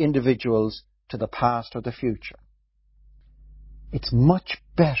drag the individuals to the past or the future. It's much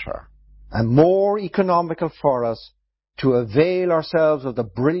better and more economical for us to avail ourselves of the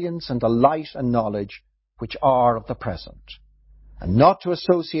brilliance and the light and knowledge which are of the present, and not to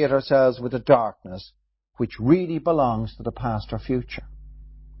associate ourselves with the darkness which really belongs to the past or future.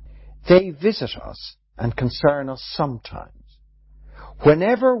 They visit us and concern us sometimes.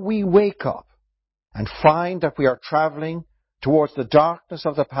 Whenever we wake up and find that we are travelling towards the darkness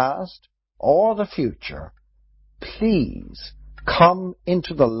of the past or the future, please come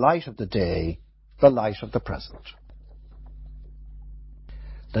into the light of the day, the light of the present.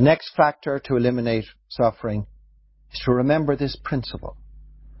 The next factor to eliminate suffering is to remember this principle.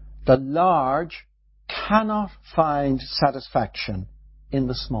 The large cannot find satisfaction in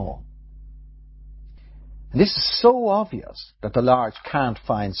the small. And this is so obvious that the large can't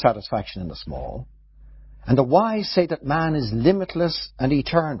find satisfaction in the small. And the wise say that man is limitless and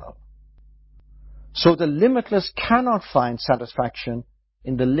eternal. So the limitless cannot find satisfaction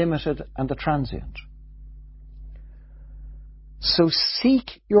in the limited and the transient. So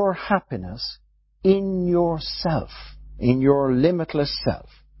seek your happiness in yourself, in your limitless self.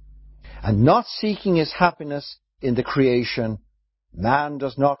 And not seeking his happiness in the creation, man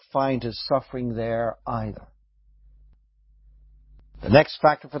does not find his suffering there either. The next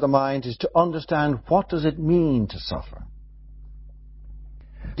factor for the mind is to understand what does it mean to suffer.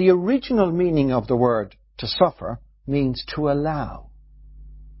 The original meaning of the word to suffer means to allow.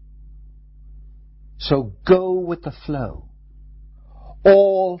 So go with the flow.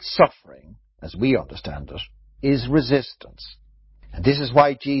 All suffering, as we understand it, is resistance. And this is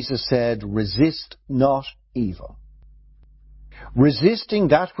why Jesus said, resist not evil. Resisting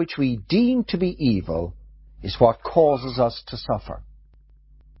that which we deem to be evil is what causes us to suffer.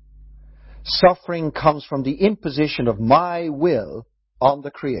 Suffering comes from the imposition of my will on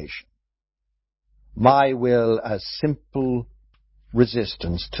the creation. My will as simple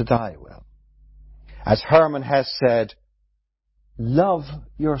resistance to thy will. As Hermann Hesse said, love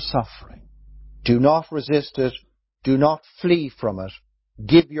your suffering. Do not resist it. Do not flee from it.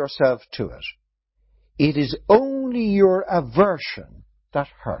 Give yourself to it. It is only your aversion that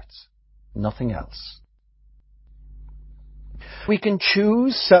hurts, nothing else. We can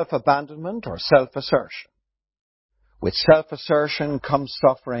choose self-abandonment or self-assertion. With self-assertion comes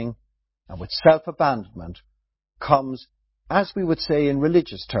suffering, and with self-abandonment comes, as we would say in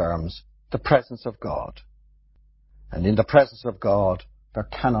religious terms, the presence of God. And in the presence of God, there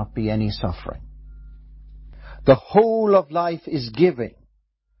cannot be any suffering. The whole of life is giving,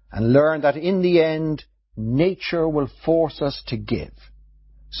 and learn that in the end, nature will force us to give.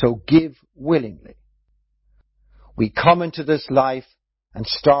 So give willingly. We come into this life and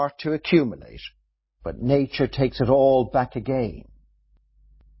start to accumulate, but nature takes it all back again.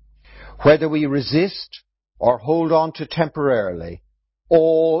 Whether we resist or hold on to temporarily,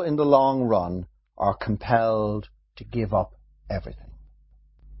 all in the long run are compelled to give up everything.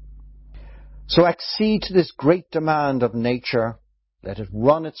 So accede to this great demand of nature, let it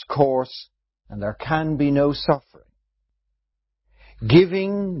run its course, and there can be no suffering.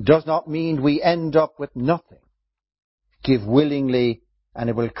 Giving does not mean we end up with nothing. Give willingly, and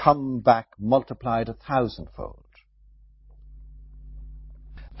it will come back multiplied 1,000-fold.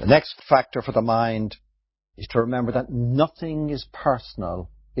 The next factor for the mind is to remember that nothing is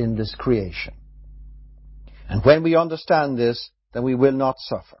personal in this creation. And when we understand this, then we will not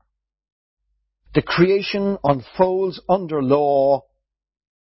suffer. The creation unfolds under law,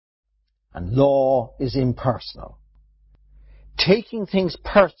 and law is impersonal. Taking things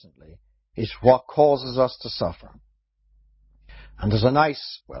personally is what causes us to suffer. And there's a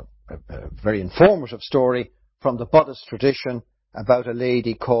nice, a very informative story from the Buddhist tradition about a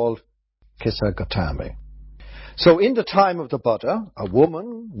lady called Kisagotami. So in the time of the Buddha, a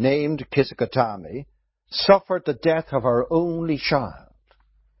woman named Kisagotami suffered the death of her only child.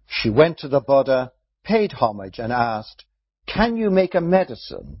 She went to the Buddha, paid homage, and asked, "Can you make a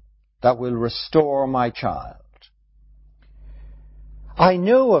medicine that will restore my child?" "I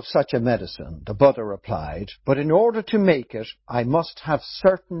know of such a medicine," the Buddha replied, "but in order to make it, I must have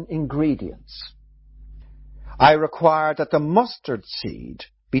certain ingredients. I require that the mustard seed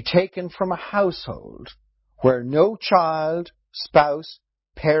be taken from a household where no child, spouse,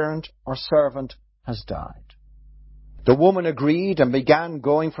 parent or servant has died. The woman agreed and began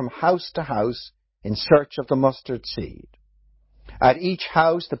going from house to house in search of the mustard seed. At each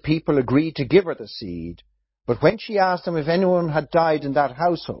house the people agreed to give her the seed, but when she asked them if anyone had died in that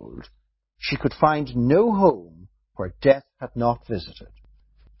household, she could find no home where death had not visited.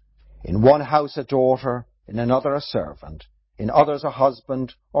 In one house a daughter, in another a servant, in others a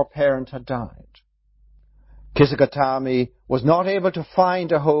husband or parent had died. Kisagutami was not able to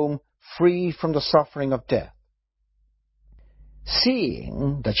find a home free from the suffering of death.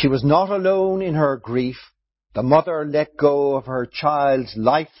 Seeing that she was not alone in her grief, the mother let go of her child's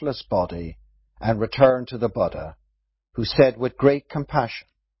lifeless body and returned to the Buddha, who said with great compassion,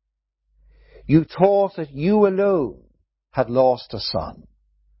 "You thought that you alone had lost a son.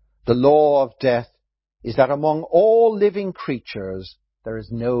 The law of death is that among all living creatures there is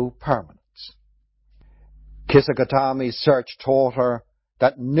no permanence." Kisagutami's search taught her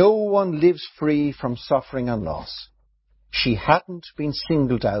that no one lives free from suffering and loss. She hadn't been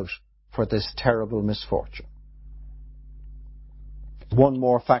singled out for this terrible misfortune. One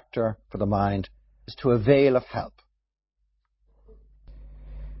more factor for the mind is to avail of help.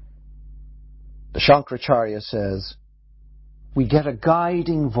 The Shankaracharya says, we get a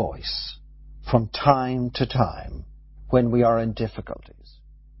guiding voice from time to time when we are in difficulties.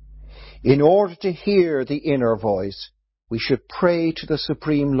 In order to hear the inner voice, we should pray to the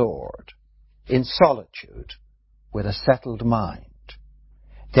Supreme Lord in solitude with a settled mind.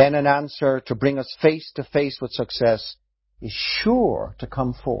 Then an answer to bring us face to face with success is sure to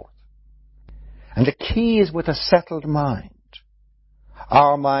come forth. And the key is with a settled mind.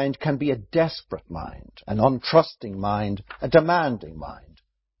 Our mind can be a desperate mind, an untrusting mind, a demanding mind,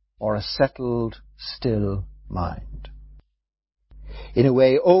 or a settled, still mind. In a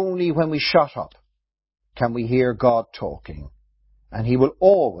way, only when we shut up can we hear God talking, and He will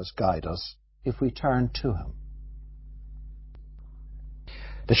always guide us if we turn to Him.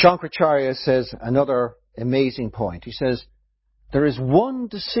 The Shankaracharya says another amazing point. He says, there is one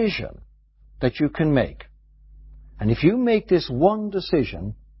decision that you can make. And if you make this one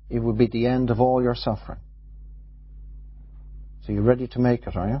decision, it will be the end of all your suffering. So you're ready to make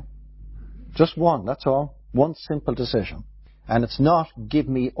it, are you? Just one, that's all. One simple decision. And it's not, give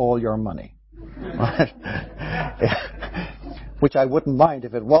me all your money. Which I wouldn't mind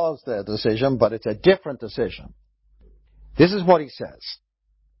if it was the decision, but it's a different decision. This is what he says.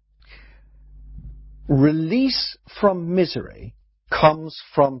 Release from misery comes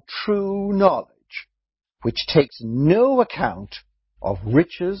from true knowledge, which takes no account of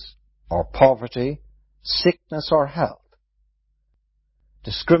riches or poverty, sickness or health.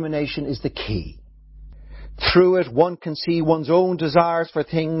 Discrimination is the key. Through it, one can see one's own desires for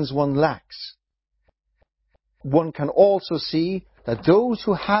things one lacks. One can also see that those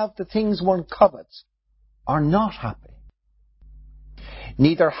who have the things one covets are not happy.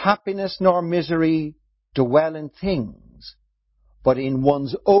 Neither happiness nor misery dwell in things, but in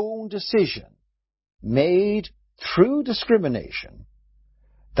one's own decision, made through discrimination,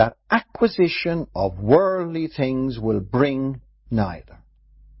 that acquisition of worldly things will bring neither.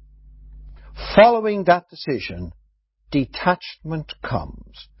 Following that decision, detachment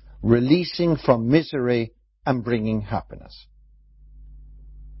comes, releasing from misery and bringing happiness.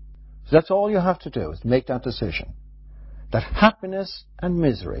 So that's all you have to do, is make that decision. That happiness and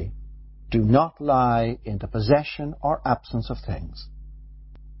misery do not lie in the possession or absence of things.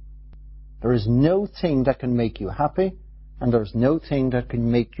 There is no thing that can make you happy, and there is no thing that can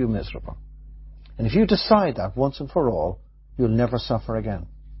make you miserable. And if you decide that once and for all, you'll never suffer again.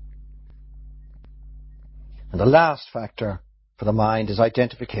 And the last factor for the mind is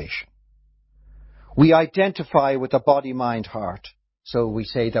identification. We identify with the body, mind, heart. So we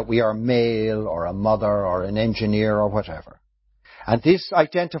say that we are male or a mother or an engineer or whatever. And this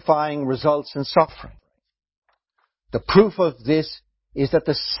identifying results in suffering. The proof of this is that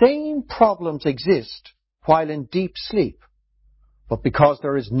the same problems exist while in deep sleep. But because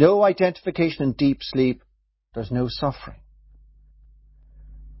there is no identification in deep sleep, there's no suffering.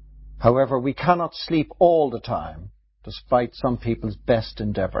 However, we cannot sleep all the time, despite some people's best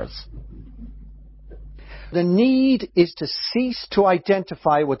endeavours. The need is to cease to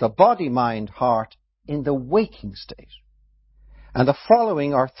identify with the body, mind, heart in the waking state. And the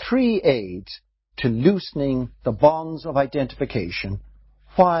following are 3 aids to loosening the bonds of identification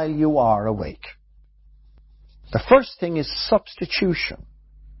while you are awake. The first thing is substitution.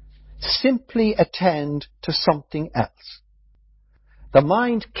 Simply attend to something else. The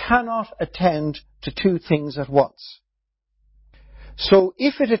mind cannot attend to 2 things at once. So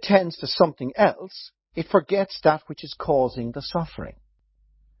if it attends to something else, it forgets that which is causing the suffering.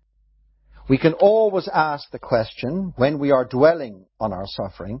 We can always ask the question, when we are dwelling on our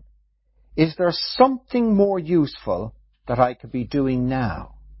suffering, is there something more useful that I could be doing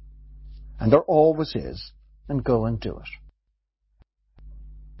now? And there always is, and go and do it.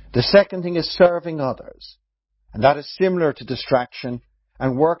 The second thing is serving others, and that is similar to distraction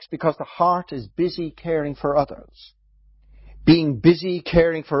and works because the heart is busy caring for others. Being busy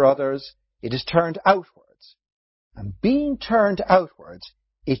caring for others, it is turned outwards, and being turned outwards,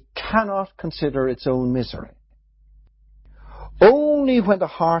 it cannot consider its own misery. Only when the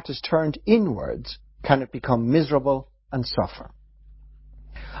heart is turned inwards can it become miserable and suffer.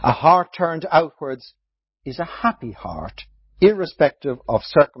 A heart turned outwards is a happy heart, irrespective of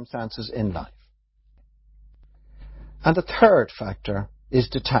circumstances in life. And the third factor is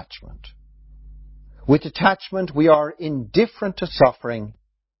detachment. With detachment, we are indifferent to suffering,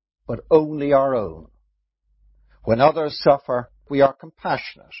 but only our own. When others suffer, we are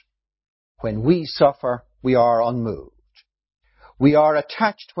compassionate. When we suffer, we are unmoved. We are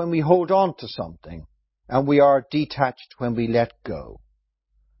attached when we hold on to something, and we are detached when we let go.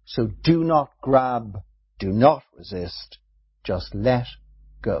 So do not grab, do not resist, just let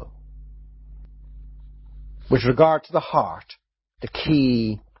go. With regard to the heart, the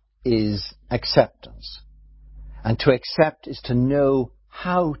key is acceptance. And to accept is to know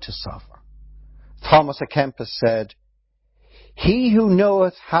how to suffer. Thomas à Kempis said, "He who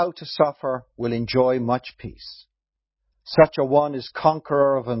knoweth how to suffer will enjoy much peace. Such a one is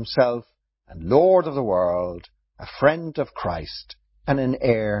conqueror of himself and Lord of the world, a friend of Christ, and an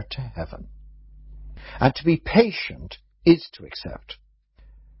heir to heaven." And to be patient is to accept.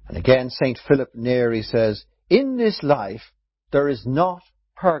 And again, St. Philip Neri says, "In this life there is not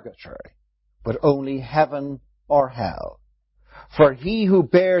purgatory, but only heaven or hell. For he who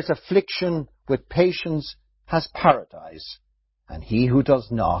bears affliction with patience has paradise, and he who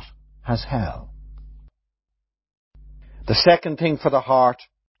does not has hell." The second thing for the heart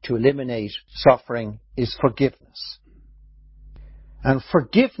to eliminate suffering is forgiveness. And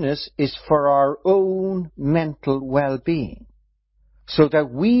forgiveness is for our own mental well-being, so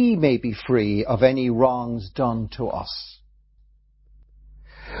that we may be free of any wrongs done to us.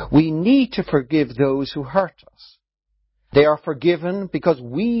 We need to forgive those who hurt us. They are forgiven because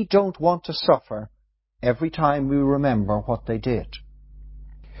we don't want to suffer every time we remember what they did.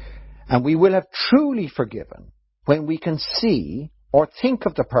 And we will have truly forgiven when we can see or think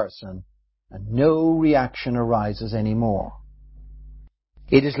of the person and no reaction arises anymore.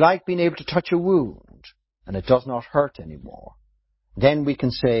 It is like being able to touch a wound and it does not hurt anymore. Then we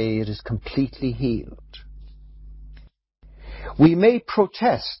can say it is completely healed. We may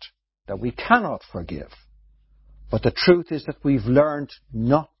protest that we cannot forgive, but the truth is that we've learned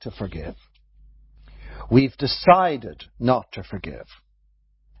not to forgive. We've decided not to forgive.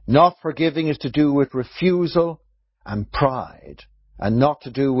 Not forgiving is to do with refusal and pride, and not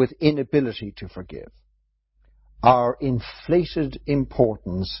to do with inability to forgive. Our inflated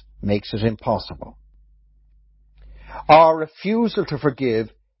importance makes it impossible. Our refusal to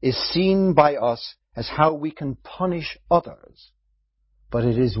forgive is seen by us as how we can punish others, but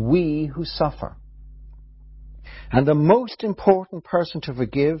it is we who suffer. And the most important person to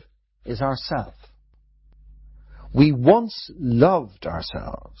forgive is ourselves. We once loved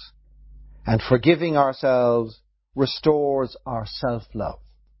ourselves, and forgiving ourselves restores our self-love.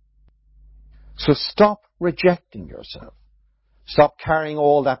 So stop rejecting yourself. Stop carrying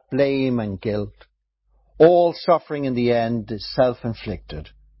all that blame and guilt. All suffering in the end is self-inflicted.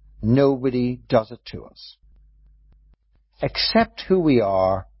 Nobody does it to us. Accept who we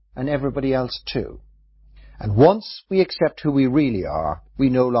are and everybody else too. And once we accept who we really are, we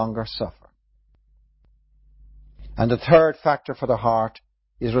no longer suffer. And the third factor for the heart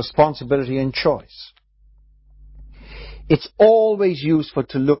is responsibility and choice. It's always useful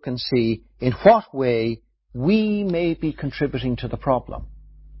to look and see in what way we may be contributing to the problem.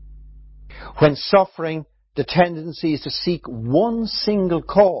 When suffering, the tendency is to seek one single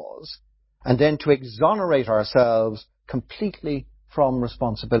cause and then to exonerate ourselves completely from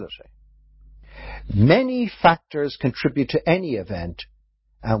responsibility. Many factors contribute to any event,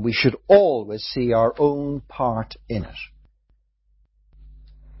 and we should always see our own part in it.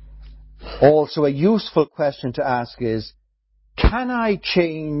 Also, a useful question to ask is, can I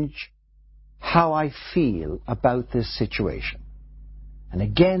change how I feel about this situation? And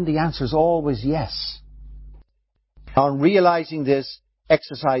again, the answer is always yes. On realizing this,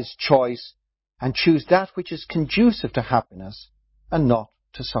 exercise choice and choose that which is conducive to happiness and not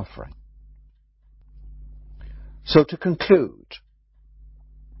to suffering. So to conclude,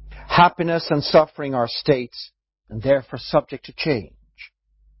 Happiness and suffering are states and therefore subject to change.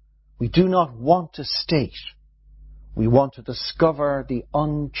 We do not want a state. We want to discover the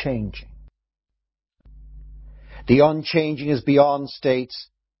unchanging. The unchanging is beyond states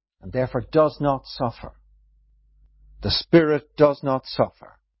and therefore does not suffer. The Spirit does not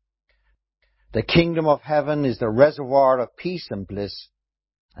suffer. The kingdom of heaven is the reservoir of peace and bliss,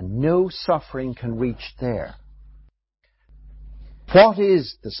 and no suffering can reach there. What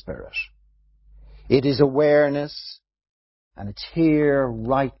is the Spirit? It is awareness, and it's here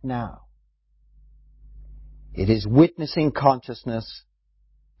right now. It is witnessing consciousness,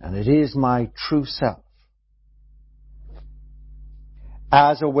 and it is my true self.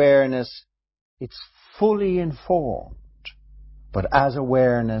 As awareness, it's fully informed, but as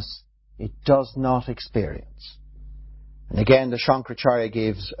awareness, it does not experience. And again, the Shankaracharya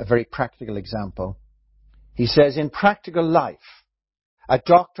gives a very practical example. He says, in practical life, a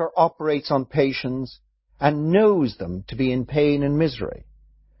doctor operates on patients and knows them to be in pain and misery,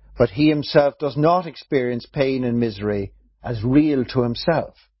 but he himself does not experience pain and misery as real to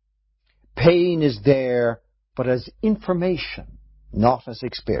himself. Pain is there, but as information, not as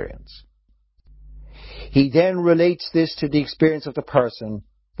experience. He then relates this to the experience of the person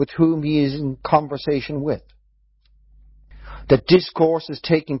with whom he is in conversation with. The discourse is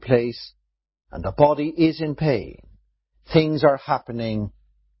taking place and the body is in pain. Things are happening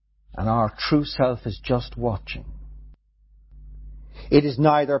and our true self is just watching. It is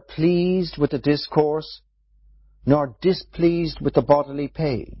neither pleased with the discourse nor displeased with the bodily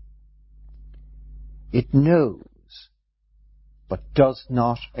pain. It knows but does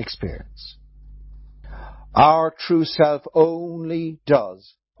not experience. Our true self only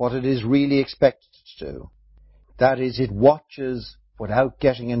does what it is really expected to do. That is, it watches without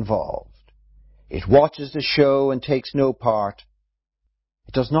getting involved. It watches the show and takes no part.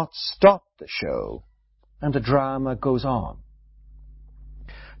 It does not stop the show, and the drama goes on.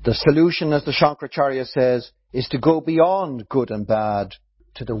 The solution, as the Shankaracharya says, is to go beyond good and bad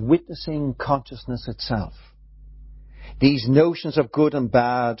to the witnessing consciousness itself. These notions of good and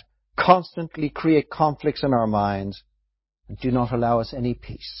bad constantly create conflicts in our minds and do not allow us any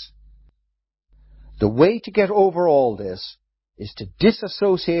peace. The way to get over all this is to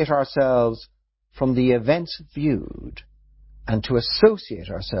disassociate ourselves from the events viewed and to associate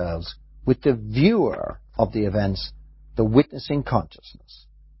ourselves with the viewer of the events, the witnessing consciousness.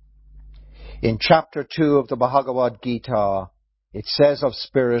 In chapter 2 of the Bhagavad Gita, it says of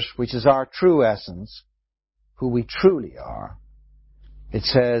spirit, which is our true essence, who we truly are, it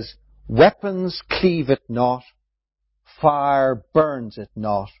says, weapons cleave it not, fire burns it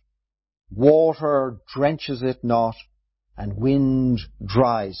not, water drenches it not, and wind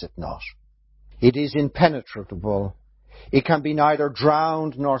dries it not. It is impenetrable. It can be neither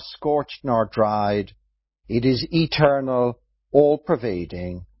drowned nor scorched nor dried. It is eternal,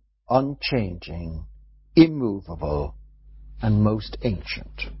 all-pervading, unchanging, immovable, and most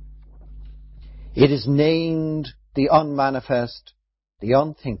ancient. It is named the unmanifest, the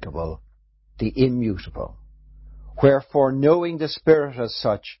unthinkable, the immutable. Wherefore, knowing the Spirit as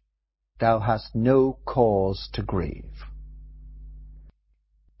such, thou hast no cause to grieve.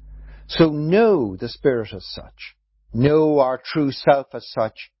 So know the Spirit as such, know our true self as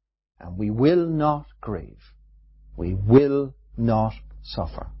such, and we will not grieve. We will not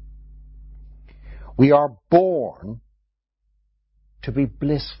suffer. We are born to be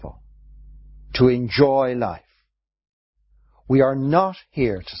blissful, to enjoy life. We are not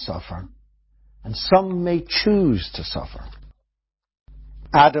here to suffer, and some may choose to suffer.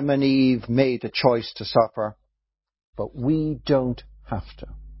 Adam and Eve made the choice to suffer, but we don't have to.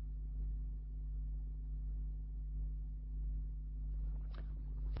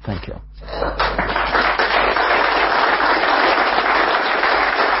 Thank you.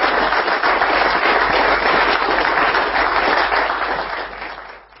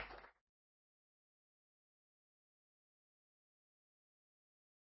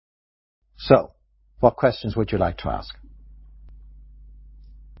 So, what questions would you like to ask?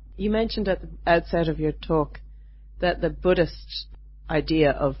 You mentioned at the outset of your talk that the Buddhist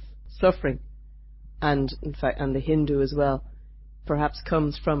idea of suffering, and in fact, and the Hindu as well, perhaps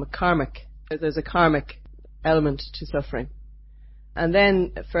comes from there's a karmic element to suffering. And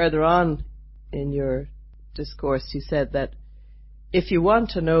then further on in your discourse, you said that if you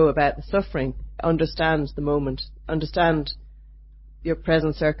want to know about the suffering, understand the moment, understand your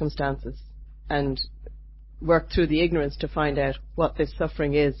present circumstances, and work through the ignorance to find out what this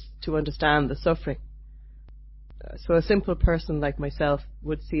suffering is, to understand the suffering. So a simple person like myself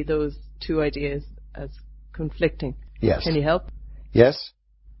would see those two ideas as conflicting. Yes. Can you help? Yes.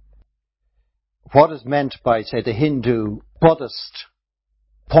 what is meant by, say, the Hindu Buddhist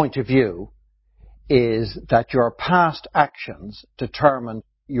point of view is that your past actions determine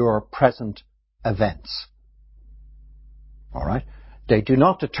your present events. All right? They do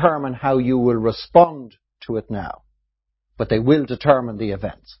not determine how you will respond to it now, but they will determine the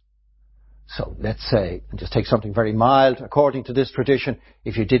events. So let's say, and just take something very mild, according to this tradition,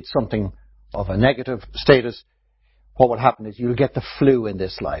 if you did something of a negative status, what will happen is you'll get the flu in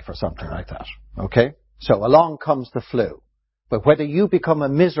this life or something like that. Okay? So along comes the flu. But whether you become a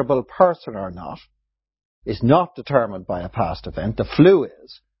miserable person or not is not determined by a past event. The flu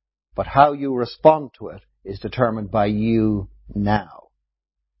is. But how you respond to it is determined by you now.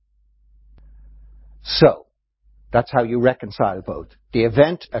 So, that's how you reconcile both. The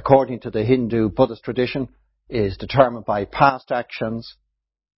event, according to the Hindu Buddhist tradition, is determined by past actions.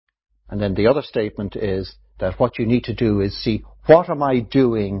 And then the other statement is that what you need to do is see, what am I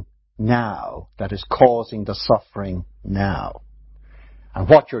doing now that is causing the suffering now? And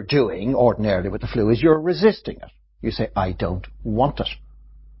what you're doing ordinarily with the flu is you're resisting it. You say, I don't want it.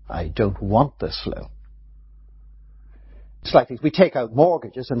 I don't want this flu. It's like we take out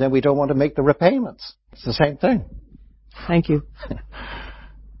mortgages and then we don't want to make the repayments. It's the same thing. Thank you.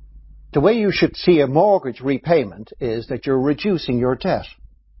 The way you should see a mortgage repayment is that you're reducing your debt.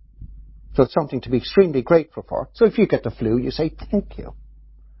 So it's something to be extremely grateful for. So if you get the flu, you say, thank you.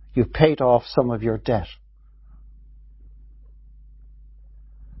 You've paid off some of your debt.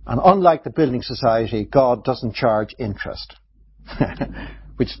 And unlike the building society, God doesn't charge interest,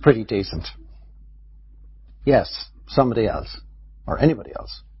 which is pretty decent. Yes, somebody else, or anybody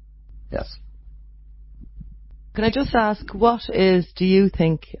else. Yes. Can I just ask, what is, do you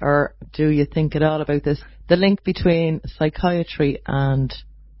think, or do you think at all about this, the link between psychiatry and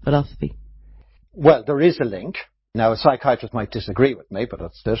philosophy? Well, there is a link. Now, a psychiatrist might disagree with me, but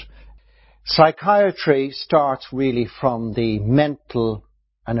that's it. Psychiatry starts really from the mental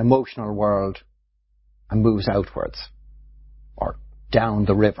and emotional world and moves outwards, or down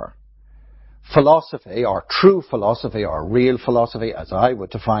the river. Philosophy, or true philosophy, or real philosophy, as I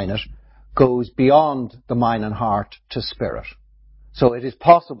would define it, goes beyond the mind and heart to spirit. So it is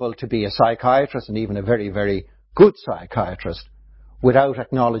possible to be a psychiatrist, and even a very, very good psychiatrist, without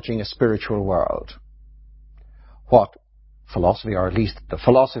acknowledging a spiritual world. What philosophy, or at least the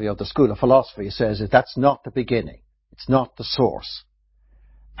philosophy of the school of philosophy, says is that's not the beginning. It's not the source.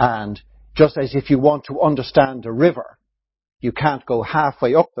 And just as if you want to understand a river, you can't go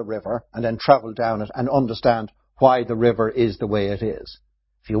halfway up the river and then travel down it and understand why the river is the way it is.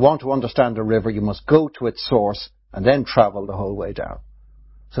 If you want to understand a river, you must go to its source and then travel the whole way down.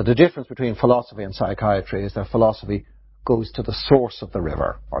 So the difference between philosophy and psychiatry is that philosophy goes to the source of the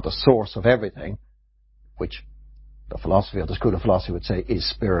river, or the source of everything, which the philosophy of the school of philosophy would say is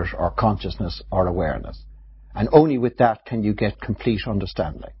spirit or consciousness or awareness. And only with that can you get complete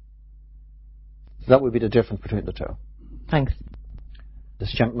understanding. So that would be the difference between the two. Thanks.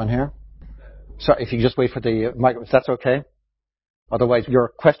 This gentleman here. Sorry, if you just wait for the microphone, if that's okay. Otherwise, your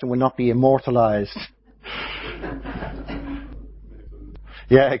question will not be immortalized.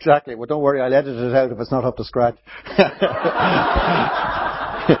 Yeah, exactly. Well, don't worry, I'll edit it out if it's not up to scratch.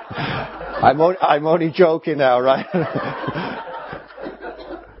 I'm only joking now, right?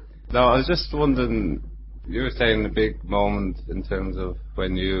 No, I was just wondering, you were saying the big moment in terms of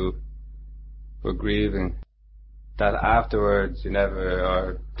when you were grieving, that afterwards you never,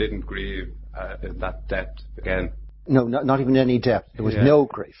 or didn't grieve in that depth again. No, not even any depth. There was no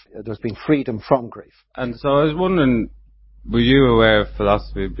grief. There's been freedom from grief. And so I was wondering, were you aware of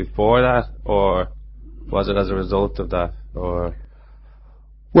philosophy before that, or was it as a result of that, or?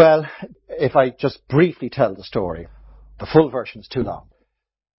 Well, if I just briefly tell the story, the full version is too long.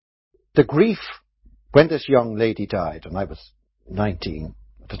 The grief, when this young lady died, and I was 19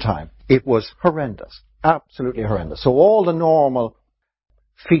 at the time, it was horrendous, absolutely horrendous. So all the normal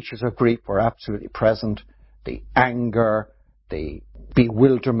features of grief were absolutely present. The anger, the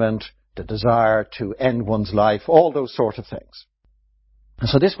bewilderment, the desire to end one's life, all those sort of things. And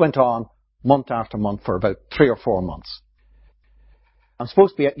so this went on month after month for about 3 or 4 months. I'm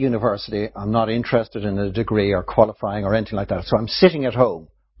supposed to be at university. I'm not interested in a degree or qualifying or anything like that. So I'm sitting at home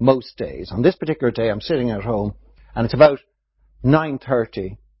most days. On this particular day, I'm sitting at home, and it's about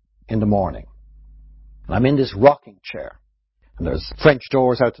 9:30 in the morning. And I'm in this rocking chair. And there's French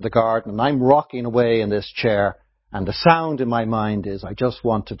doors out to the garden, and I'm rocking away in this chair, and the sound in my mind is, I just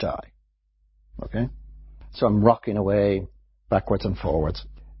want to die. Okay? So I'm rocking away backwards and forwards.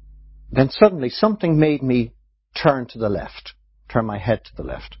 Then suddenly something made me turn to the left, turn my head to the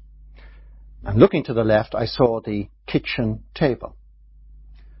left. And looking to the left, I saw the kitchen table.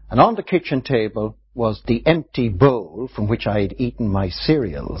 And on the kitchen table was the empty bowl from which I had eaten my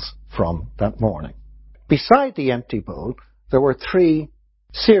cereals from that morning. Beside the empty bowl, there were 3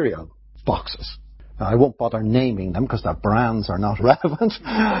 cereal boxes. Now, I won't bother naming them because their brands are not relevant.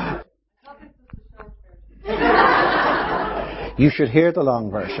 You should hear the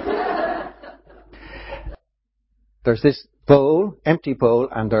long version. There's this bowl, empty bowl,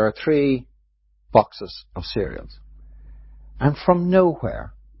 and there are 3 boxes of cereals. And from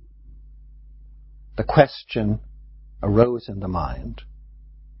nowhere, the question arose in the mind,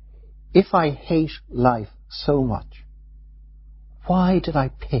 if I hate life so much, why did I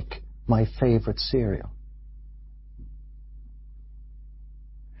pick my favourite cereal?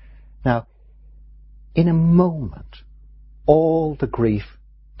 Now, in a moment, all the grief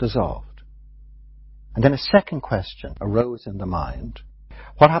dissolved. And then a second question arose in the mind.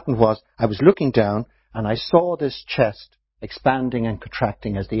 What happened was, I was looking down and I saw this chest expanding and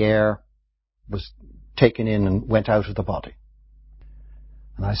contracting as the air was taken in and went out of the body.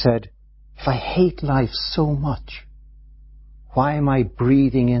 And I said, if I hate life so much, why am I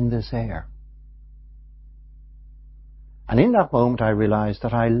breathing in this air? And in that moment I realized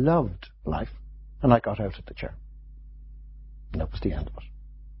that I loved life, and I got out of the chair. And that was the end of it.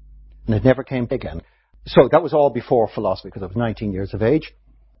 And it never came back again. So that was all before philosophy, because I was 19 years of age.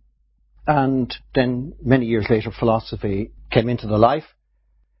 And then many years later, philosophy came into the life.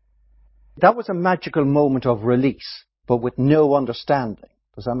 That was a magical moment of release, but with no understanding.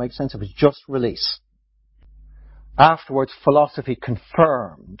 Does that make sense? It was just release. Afterwards, philosophy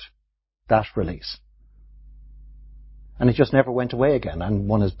confirmed that release. And it just never went away again. And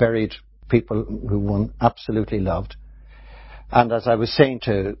one has buried people who one absolutely loved. And as I was saying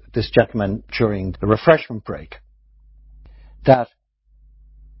to this gentleman during the refreshment break, that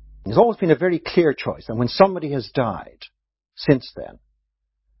there's always been a very clear choice. And when somebody has died since then,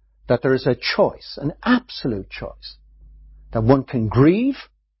 that there is a choice, an absolute choice, that one can grieve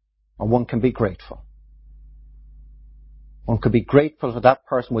or one can be grateful. One could be grateful that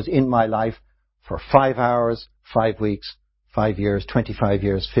person was in my life for 5 hours, 5 weeks, 5 years, 25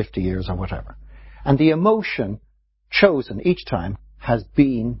 years, 50 years, or whatever. And the emotion chosen each time has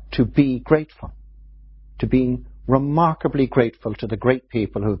been to be grateful, to be remarkably grateful to the great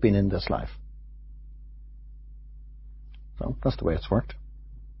people who have been in this life. So that's the way it's worked.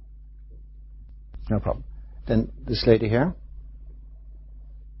 No problem. Then this lady here.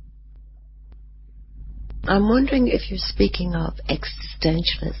 I'm wondering if you're speaking of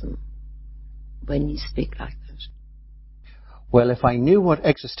existentialism when you speak like that. Well, if I knew what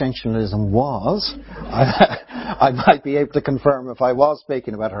existentialism was, I might be able to confirm if I was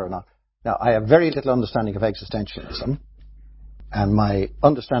speaking about her or not. Now, I have very little understanding of existentialism, and my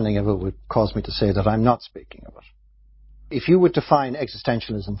understanding of it would cause me to say that I'm not speaking of it. If you would define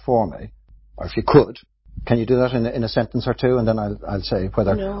existentialism for me, or if you could, can you do that in a sentence or two, and then I'll say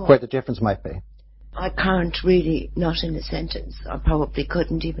where the difference might be. I can't really, not in a sentence. I probably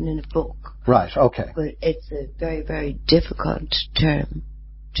couldn't even in a book. Right, okay. But it's a very, very difficult term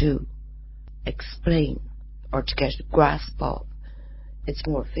to explain or to get a grasp of. It's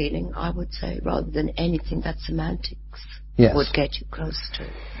more feeling, I would say, rather than anything that semantics would get you close to.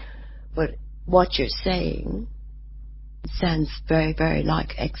 But what you're saying sounds very, very like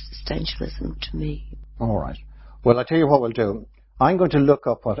existentialism to me. All right. Well, I'll tell you what we'll do. I'm going to look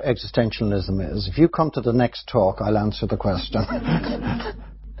up what existentialism is. If you come to the next talk, I'll answer the question.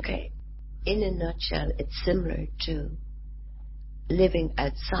 Okay. In a nutshell, it's similar to living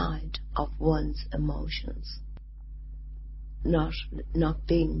outside of one's emotions. Not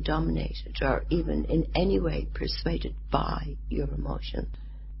being dominated or even in any way persuaded by your emotion,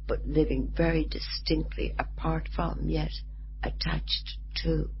 but living very distinctly apart from, yet attached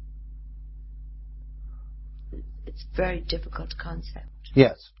to. It's a very difficult concept.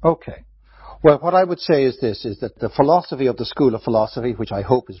 Yes, okay. Well, what I would say is this, is that the philosophy of the School of Philosophy, which I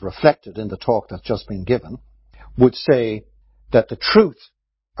hope is reflected in the talk that's just been given, would say that the truth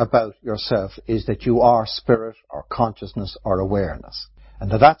about yourself is that you are spirit or consciousness or awareness.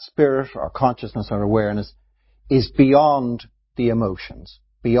 And that spirit or consciousness or awareness is beyond the emotions,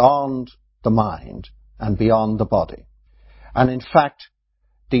 beyond the mind, and beyond the body. And in fact,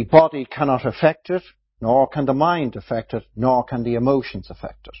 the body cannot affect it, nor can the mind affect it, nor can the emotions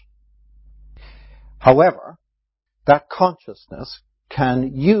affect it. However, that consciousness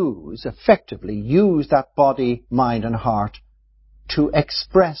can effectively use that body, mind and heart to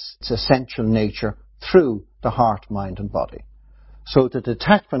express its essential nature through the heart, mind and body. So the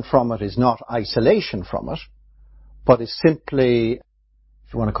detachment from it is not isolation from it, but is simply,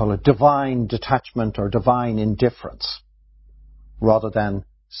 if you want to call it, divine detachment or divine indifference, rather than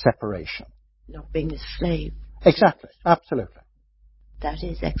separation. Not being a slave. Exactly. Absolutely. That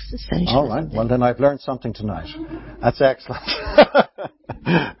is existentialism. All right. Well, then I've learned something tonight. That's excellent.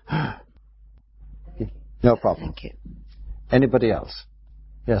 No problem. Thank you. Anybody else?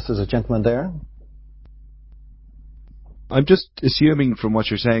 Yes, there's a gentleman there. I'm just assuming from what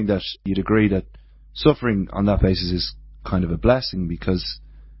you're saying that you'd agree that suffering on that basis is kind of a blessing, because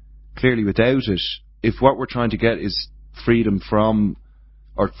clearly without it, if what we're trying to get is freedom from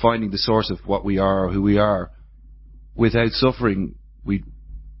or finding the source of what we are or who we are, without suffering we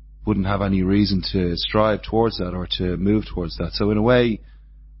wouldn't have any reason to strive towards that or to move towards that. So in a way,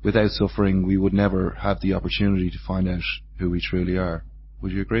 without suffering we would never have the opportunity to find out who we truly are.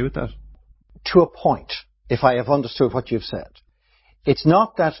 Would you agree with that? To a point, if I have understood what you've said. It's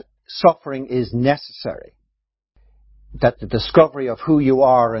not that suffering is necessary, that the discovery of who you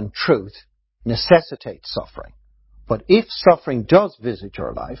are in truth necessitates suffering. But if suffering does visit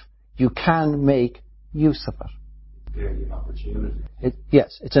your life, you can make use of it. Clearly an opportunity.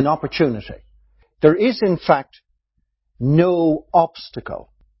 Yes, it's an opportunity. There is, in fact, no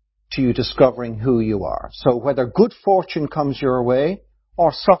obstacle to you discovering who you are. So whether good fortune comes your way,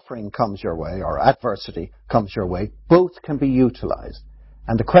 or suffering comes your way, or adversity comes your way, both can be utilized.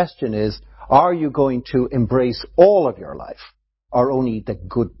 And the question is, are you going to embrace all of your life, or only the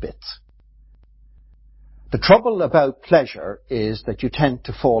good bits? The trouble about pleasure is that you tend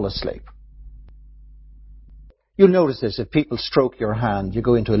to fall asleep. You'll notice this, if people stroke your hand, you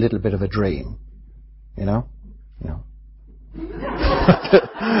go into a little bit of a dream. You know?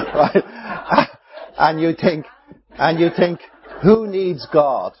 Right? And you think, who needs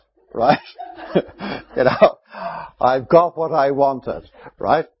God? Right? I've got what I wanted.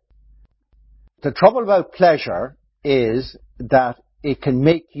 Right? The trouble about pleasure is that it can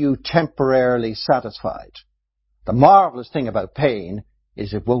make you temporarily satisfied. The marvelous thing about pain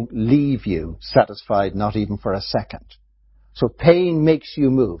is it won't leave you satisfied, not even for a second. So pain makes you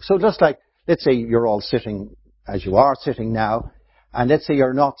move. So just like, let's say you're all sitting as you are sitting now, and let's say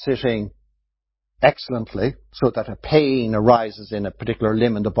you're not sitting excellently, so that a pain arises in a particular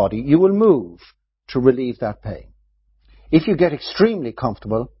limb in the body, you will move to relieve that pain. If you get extremely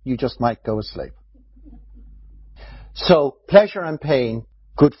comfortable, you just might go asleep. So pleasure and pain,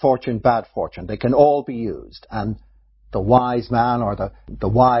 good fortune, bad fortune, they can all be used. And the wise man or the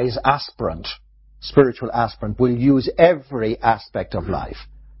wise aspirant, spiritual aspirant, will use every aspect of life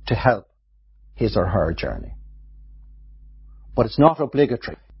to help his or her journey. But it's not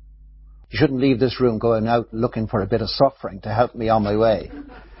obligatory. You shouldn't leave this room going out looking for a bit of suffering to help me on my way.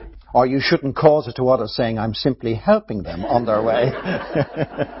 Or you shouldn't cause it to others saying, I'm simply helping them on their way.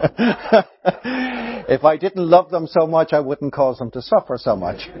 If I didn't love them so much, I wouldn't cause them to suffer so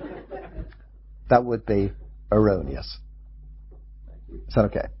much. That would be erroneous. Is that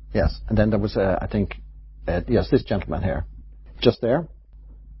okay? Yes. And then there was, this gentleman here. Just there.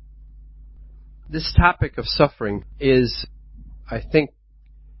 This topic of suffering is, I think,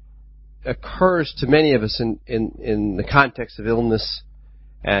 occurs to many of us in the context of illness,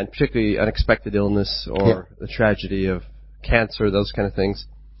 and particularly unexpected illness or the tragedy of cancer, those kind of things.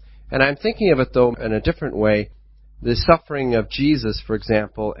 And I'm thinking of it, though, in a different way. The suffering of Jesus, for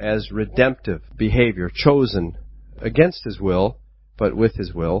example, as redemptive behavior, chosen against his will, but with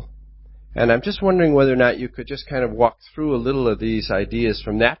his will. And I'm just wondering whether or not you could just kind of walk through a little of these ideas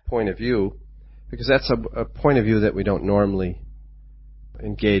from that point of view, because that's a point of view that we don't normally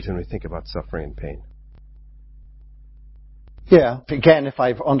engage when we think about suffering and pain. Yeah, again, if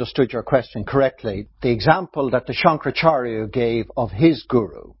I've understood your question correctly, the example that the Shankaracharya gave of his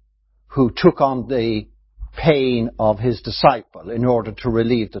guru, who took on the pain of his disciple in order to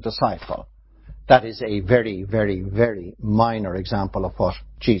relieve the disciple, that is a very, very, very minor example of what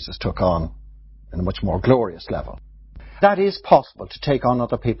Jesus took on in a much more glorious level. That is possible, to take on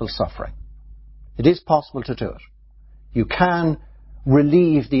other people's suffering. It is possible to do it. You can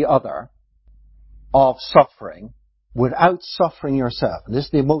relieve the other of suffering without suffering yourself. And this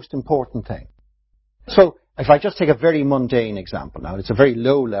is the most important thing. So, if I just take a very mundane example now, it's a very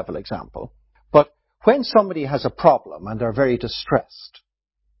low-level example, but when somebody has a problem and they're very distressed,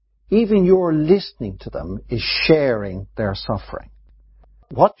 even your listening to them is sharing their suffering.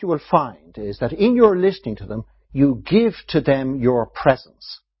 What you will find is that in your listening to them, you give to them your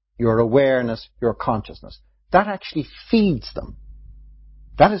presence, your awareness, your consciousness. That actually feeds them.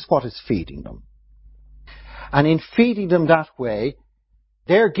 That is what is feeding them. And in feeding them that way,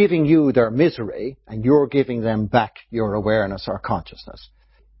 they're giving you their misery and you're giving them back your awareness or consciousness.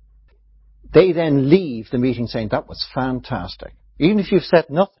 They then leave the meeting saying, that was fantastic. Even if you've said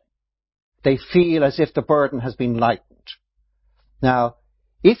nothing, they feel as if the burden has been lightened. Now,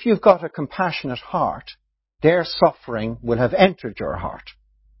 if you've got a compassionate heart, their suffering will have entered your heart.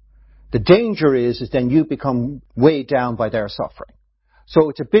 The danger is then you become weighed down by their suffering. So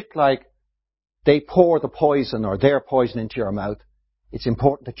it's a bit like they pour the poison or their poison into your mouth. It's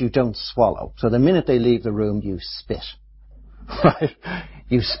important that you don't swallow. So the minute they leave the room, you spit. Right?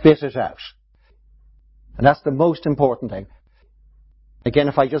 You spit it out. And that's the most important thing. Again,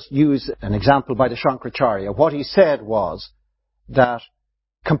 if I just use an example by the Shankaracharya, what he said was that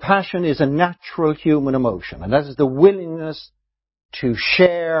compassion is a natural human emotion, and that is the willingness to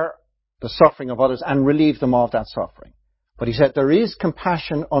share the suffering of others and relieve them of that suffering. But he said there is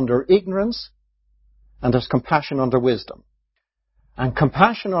compassion under ignorance and there's compassion under wisdom. And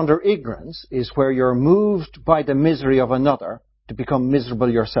compassion under ignorance is where you're moved by the misery of another to become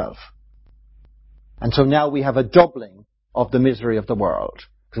miserable yourself. And so now we have a doubling of the misery of the world.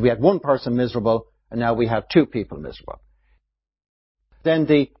 Because we had one person miserable and now we have two people miserable. Then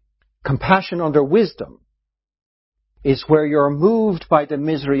the compassion under wisdom is where you're moved by the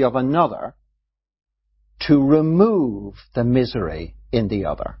misery of another to remove the misery in the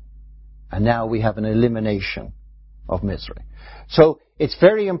other. And now we have an elimination of misery. So it's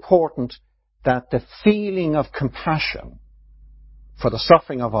very important that the feeling of compassion for the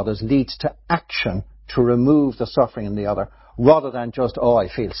suffering of others leads to action to remove the suffering in the other, rather than just, oh, I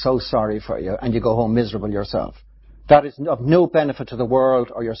feel so sorry for you, and you go home miserable yourself. That is of no benefit to the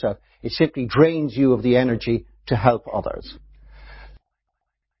world or yourself. It simply drains you of the energy to help others.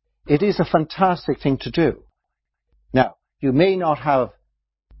 It is a fantastic thing to do. Now, you may not have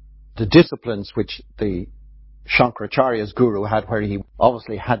the disciplines which the Shankaracharya's guru had, where he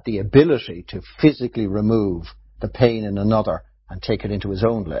obviously had the ability to physically remove the pain in another and take it into his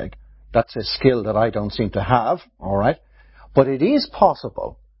own leg. That's a skill that I don't seem to have, all right? But it is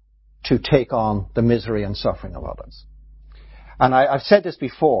possible to take on the misery and suffering of others. And I've said this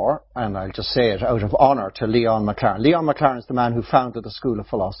before, and I'll just say it out of honour to Leon McLaren. Leon McLaren is the man who founded the School of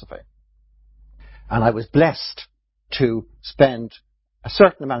Philosophy. And I was blessed to spend a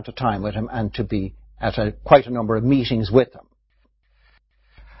certain amount of time with him and to be at quite a number of meetings with him.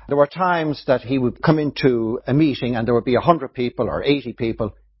 There were times that he would come into a meeting and there would be 100 people or 80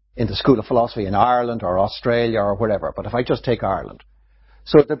 people in the School of Philosophy in Ireland or Australia or wherever. But if I just take Ireland.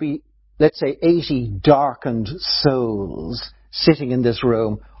 So there'd be, let's say, 80 darkened souls sitting in this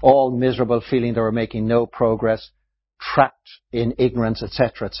room, all miserable, feeling they were making no progress, trapped in ignorance,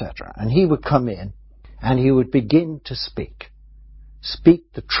 etc., etc. And he would come in and he would begin to speak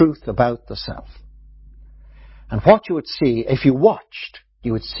the truth about the self. And what you would see, if you watched,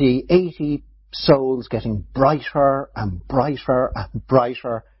 you would see 80 souls getting brighter and brighter and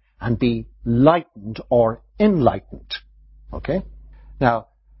brighter and be lightened or enlightened. Okay? Now,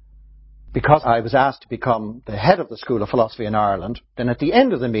 because I was asked to become the head of the School of Philosophy in Ireland, then at the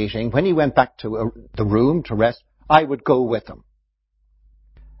end of the meeting, when he went back to the room to rest, I would go with him.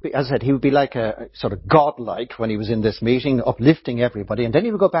 As I said, he would be like a sort of godlike when he was in this meeting, uplifting everybody, and then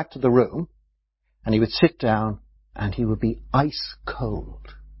he would go back to the room and he would sit down and he would be ice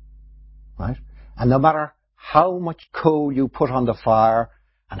cold. Right? And no matter how much coal you put on the fire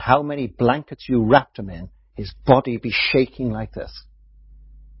and how many blankets you wrapped him in, his body would be shaking like this.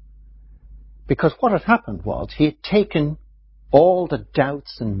 Because what had happened was he had taken all the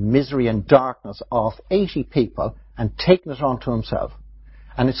doubts and misery and darkness of 80 people and taken it onto himself.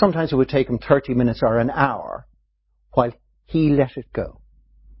 And sometimes it would take him 30 minutes or an hour while he let it go.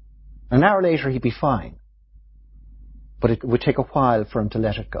 An hour later he'd be fine. But it would take a while for him to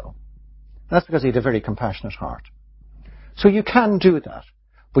let it go. That's because he had a very compassionate heart. So you can do that,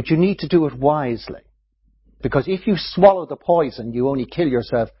 but you need to do it wisely. Because if you swallow the poison, you only kill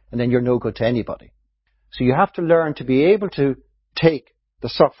yourself and then you're no good to anybody. So you have to learn to be able to take the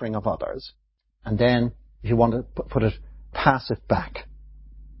suffering of others and then, if you want to put it, pass it back.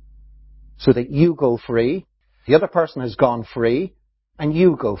 So that you go free, the other person has gone free, and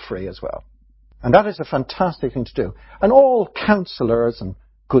you go free as well. And that is a fantastic thing to do. And all counsellors and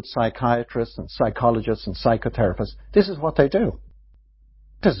good psychiatrists and psychologists and psychotherapists, this is what they do.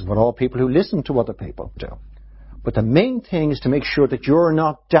 This is what all people who listen to other people do. But the main thing is to make sure that you're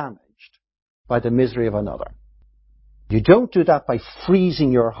not damaged by the misery of another. You don't do that by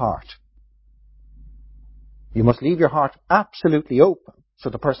freezing your heart. You must leave your heart absolutely open so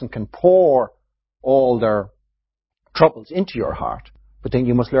the person can pour all their troubles into your heart, but then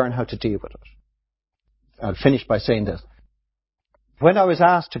you must learn how to deal with it. I'll finish by saying this. When I was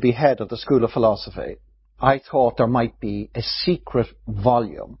asked to be head of the School of Philosophy, I thought there might be a secret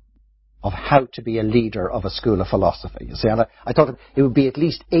volume of how to be a leader of a School of Philosophy. You see, and I thought it would be at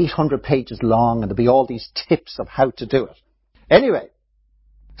least 800 pages long and there'd be all these tips of how to do it. Anyway,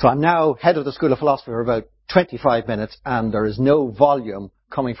 So I'm now head of the School of Philosophy for about 25 minutes, and there is no volume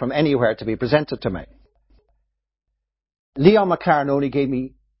coming from anywhere to be presented to me. Leon McLaren only gave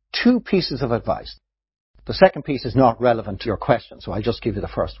me 2 pieces of advice. The second piece is not relevant to your question, so I'll just give you the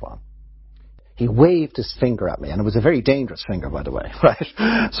first one. He waved his finger at me, and it was a very dangerous finger, by the way,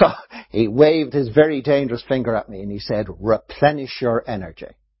 right? So he waved his very dangerous finger at me, and he said, replenish your energy.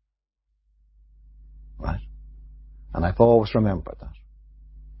 Right? And I've always remembered that.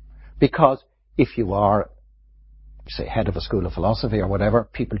 Because if you are, say, head of a school of philosophy or whatever,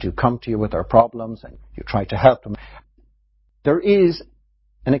 people do come to you with their problems, and you try to help them. There is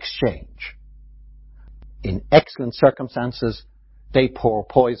an exchange. In excellent circumstances, they pour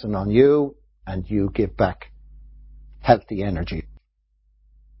poison on you, and you give back healthy energy.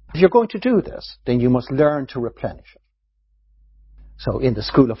 If you're going to do this, then you must learn to replenish it. So in the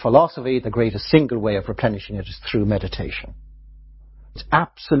School of Philosophy, the greatest single way of replenishing it is through meditation. It's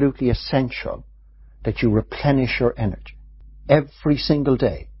absolutely essential that you replenish your energy every single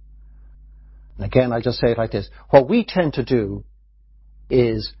day. And again, I'll just say it like this. What we tend to do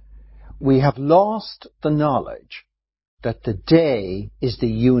is we have lost the knowledge that the day is the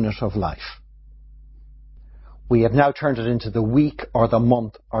unit of life. We have now turned it into the week or the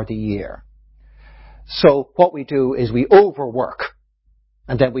month or the year. So what we do is we overwork,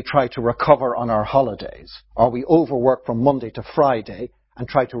 and then we try to recover on our holidays, or we overwork from Monday to Friday and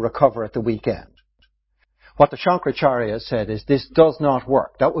try to recover at the weekend. What the Shankaracharya said is this does not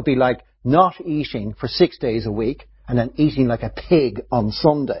work. That would be like not eating for 6 days a week and then eating like a pig on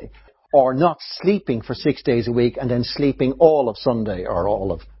Sunday, or not sleeping for 6 days a week and then sleeping all of Sunday or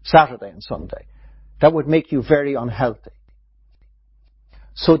all of Saturday and Sunday. That would make you very unhealthy.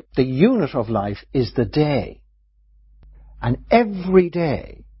 So the unit of life is the day. And every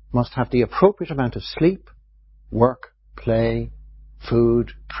day must have the appropriate amount of sleep, work, play,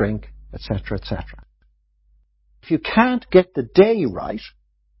 food, drink, etc., etc. If you can't get the day right,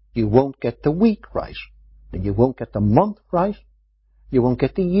 you won't get the week right. And you won't get the month right. You won't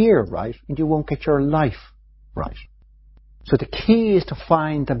get the year right. And you won't get your life right. So the key is to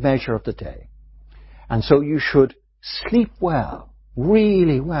find the measure of the day. And so you should sleep well,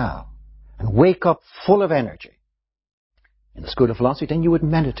 really well, and wake up full of energy. In the School of Philosophy, then you would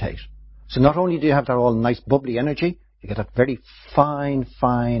meditate. So not only do you have that all nice bubbly energy, you get that very fine,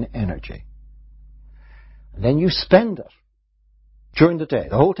 fine energy. And then you spend it during the day.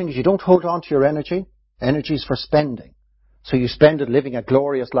 The whole thing is you don't hold on to your energy. Energy is for spending. So you spend it living a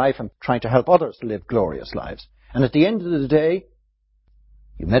glorious life and trying to help others to live glorious lives. And at the end of the day,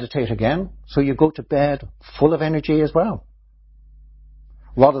 you meditate again, so you go to bed full of energy as well.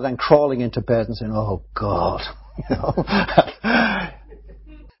 Rather than crawling into bed and saying, oh God, you know.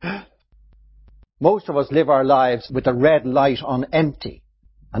 Most of us live our lives with the red light on empty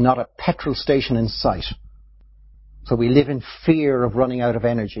and not a petrol station in sight. So we live in fear of running out of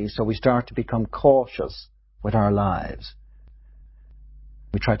energy, so we start to become cautious with our lives.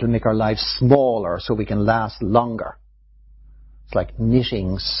 We try to make our lives smaller so we can last longer. It's like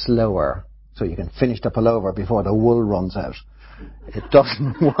knitting slower so you can finish the pullover before the wool runs out. It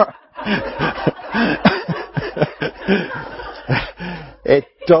doesn't work. It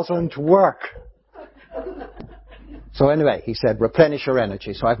doesn't work. So anyway, he said, replenish your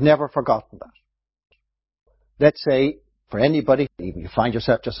energy. So I've never forgotten that. Let's say, for anybody, even you find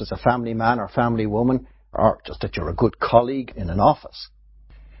yourself just as a family man or family woman, or just that you're a good colleague in an office,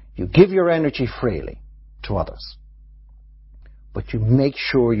 you give your energy freely to others. But you make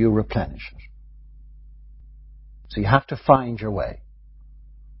sure you replenish it. So you have to find your way.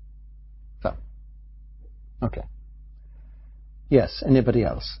 So, okay. Yes, anybody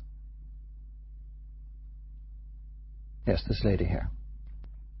else? Yes, this lady here.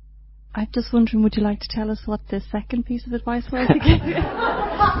 I'm just wondering, would you like to tell us what the second piece of advice was again?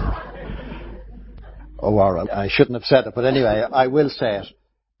 Oh, all right. I shouldn't have said it, but anyway, I will say it.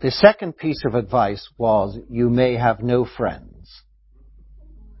 The second piece of advice was, you may have no friends.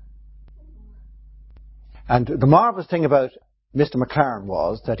 And the marvellous thing about Mr. McLaren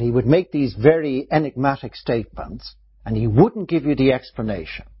was that he would make these very enigmatic statements and he wouldn't give you the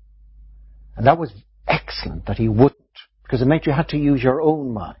explanation. And that was excellent that he wouldn't, because it meant you had to use your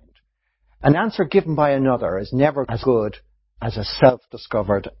own mind. An answer given by another is never as good as a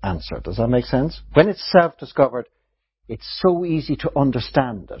self-discovered answer. Does that make sense? When it's self-discovered, it's so easy to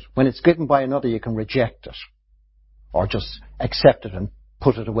understand it. When it's given by another, you can reject it or just accept it and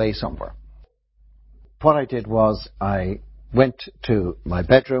put it away somewhere. What I did was I went to my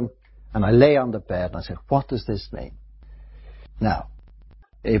bedroom and I lay on the bed and I said, what does this mean? Now,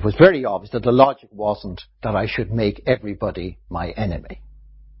 it was very obvious that the logic wasn't that I should make everybody my enemy.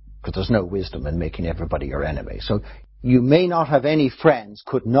 because there's no wisdom in making everybody your enemy. So you may not have any friends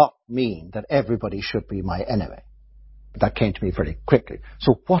could not mean that everybody should be my enemy. But that came to me very quickly.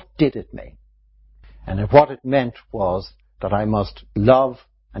 So what did it mean? And what it meant was that I must love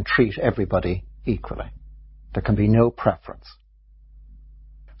and treat everybody equally. There can be no preference.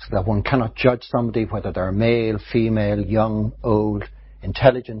 So that one cannot judge somebody whether they're male, female, young, old,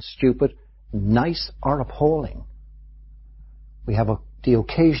 intelligent, stupid, nice or appalling. We have the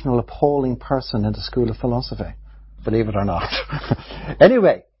occasional appalling person in the School of Philosophy, believe it or not.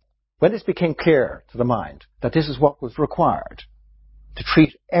 Anyway, when this became clear to the mind that this is what was required, to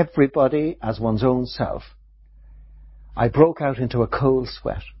treat everybody as one's own self, I broke out into a cold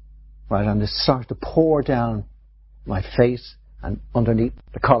sweat, right, and this started to pour down my face and underneath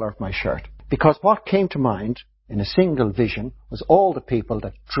the collar of my shirt. Because what came to mind in a single vision was all the people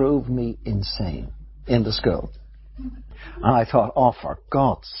that drove me insane in the school. And I thought, oh, for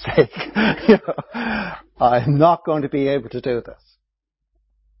God's sake, I'm not going to be able to do this.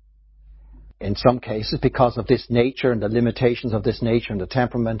 In some cases, because of this nature and the limitations of this nature and the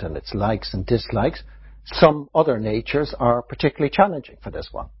temperament and its likes and dislikes, some other natures are particularly challenging for this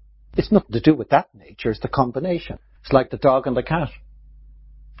one. It's nothing to do with that nature, it's the combination. It's like the dog and the cat.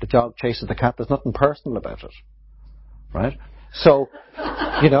 The dog chases the cat, there's nothing personal about it. Right? So,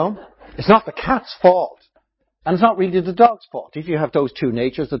 it's not the cat's fault. And it's not really the dog's fault. If you have those two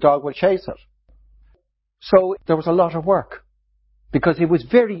natures, the dog will chase it. So there was a lot of work. Because it was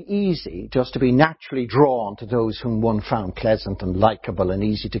very easy just to be naturally drawn to those whom one found pleasant and likeable and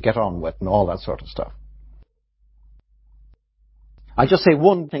easy to get on with and all that sort of stuff. I just say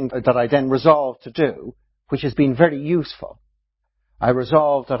one thing that I then resolved to do, which has been very useful. I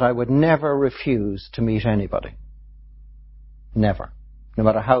resolved that I would never refuse to meet anybody. Never. No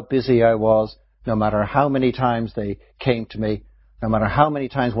matter how busy I was, no matter how many times they came to me, no matter how many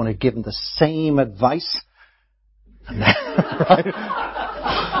times one had given the same advice, right?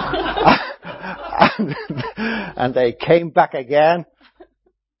 and they came back again,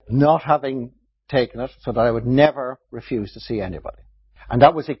 not having taken it, so that I would never refuse to see anybody. And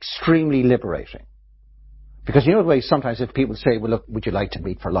that was extremely liberating. Because you know the way sometimes if people say, well, look, would you like to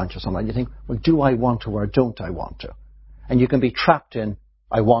meet for lunch or something? You think, well, do I want to or don't I want to? And you can be trapped in,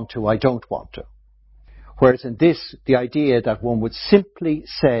 I want to, I don't want to. Whereas in this, the idea that one would simply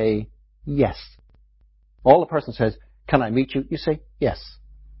say yes. All the person says, can I meet you? You say yes.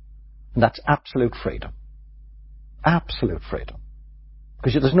 And that's absolute freedom. Absolute freedom.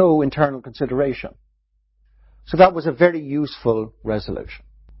 Because there's no internal consideration. So that was a very useful resolution.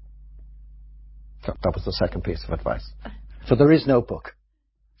 So that was the second piece of advice. So there is no book.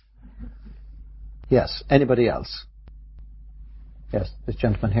 Yes. Anybody else? Yes, this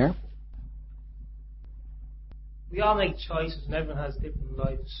gentleman here. We all make choices and everyone has different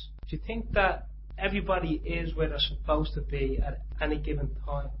lives. Do you think that everybody is where they're supposed to be at any given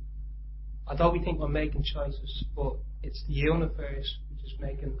time? Although we think we're making choices, but it's the universe which is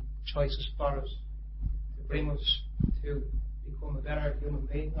making choices for us to bring us to become a better human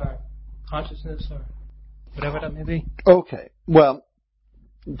being or consciousness or whatever that may be. Okay, well,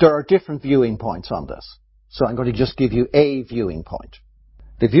 there are different viewing points on this. So I'm going to just give you a viewing point.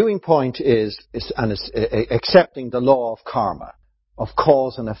 The viewing point is accepting the law of karma, of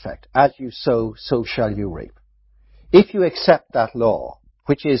cause and effect. As you sow, so shall you reap. If you accept that law,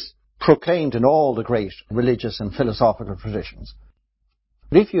 which is proclaimed in all the great religious and philosophical traditions,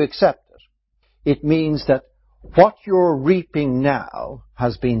 but if you accept it, it means that what you're reaping now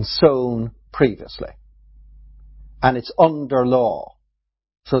has been sown previously. And it's under law.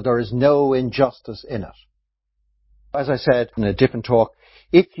 So there is no injustice in it. As I said in a different talk,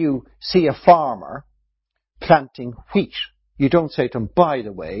 if you see a farmer planting wheat, you don't say to him, by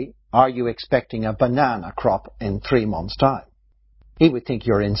the way, are you expecting a banana crop in 3 months' time? He would think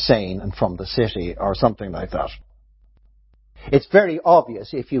you're insane and from the city or something like that. It's very obvious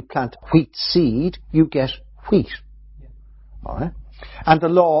if you plant wheat seed, you get wheat. Yeah. All right? And the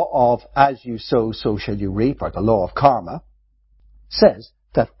law of as you sow, so shall you reap, or the law of karma, says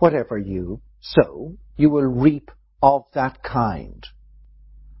that whatever you sow, you will reap of that kind.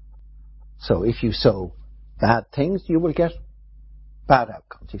 So if you sow bad things, you will get bad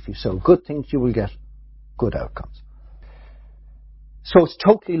outcomes. If you sow good things, you will get good outcomes. So it's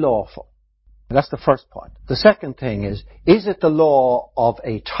totally lawful. And that's the first point. The second thing is it the law of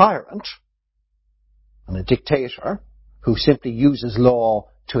a tyrant and a dictator who simply uses law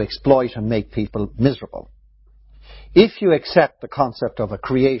to exploit and make people miserable? If you accept the concept of a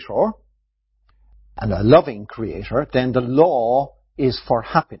creator and a loving creator, then the law is for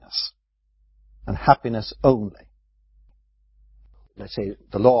happiness, and happiness only. let's say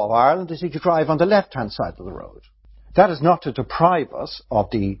the law of Ireland is that you drive on the left-hand side of the road. That is not to deprive us of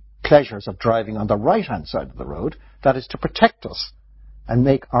the pleasures of driving on the right-hand side of the road. That is to protect us and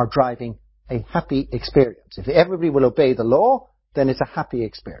make our driving a happy experience. If everybody will obey the law, then it's a happy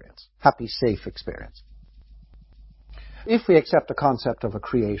experience, happy, safe experience. If we accept the concept of a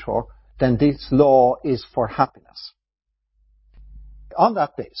creator, then this law is for happiness. On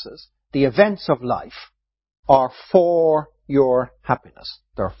that basis, the events of life are for your happiness.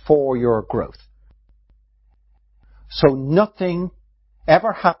 They're for your growth. So nothing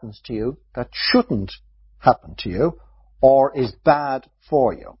ever happens to you that shouldn't happen to you or is bad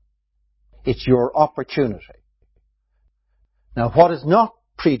for you. It's your opportunity. Now, what is not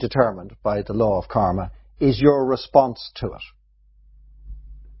predetermined by the law of karma is your response to it.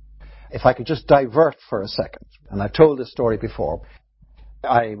 If I could just divert for a second, and I've told this story before.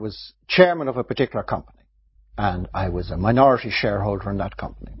 I was chairman of a particular company, and I was a minority shareholder in that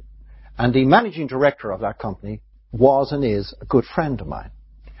company. And the managing director of that company was and is a good friend of mine.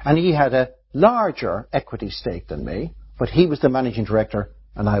 And he had a larger equity stake than me, but he was the managing director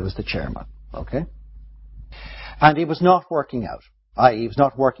and I was the chairman. Okay? And he was not working out. He was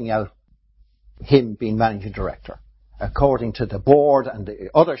not working out him being managing director. According to the board and the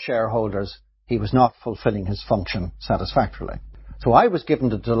other shareholders, he was not fulfilling his function satisfactorily. So I was given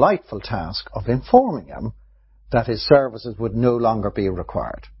the delightful task of informing him that his services would no longer be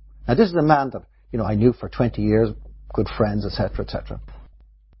required. Now this is a man that, I knew for 20 years, good friends, etc., etc.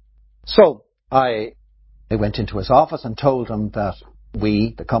 So I went into his office and told him that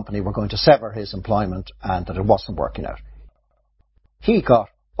we, the company, were going to sever his employment and that it wasn't working out. He got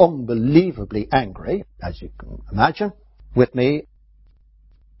unbelievably angry, as you can imagine, with me.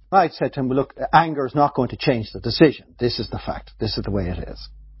 I said to him, well, look, anger is not going to change the decision. This is the fact. This is the way it is.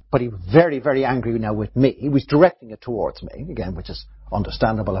 But he was very, very angry now with me. He was directing it towards me, again, which is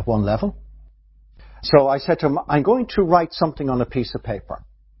understandable at one level. So I said to him, I'm going to write something on a piece of paper.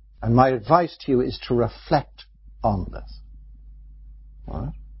 And my advice to you is to reflect on this. All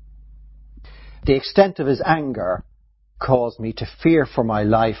right? The extent of his anger caused me to fear for my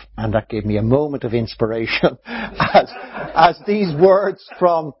life, and that gave me a moment of inspiration as these words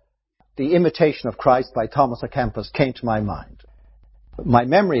from The Imitation of Christ by Thomas à Kempis came to my mind. My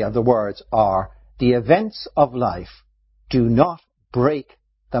memory of the words are, the events of life do not break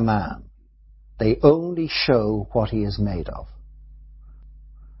the man. They only show what he is made of.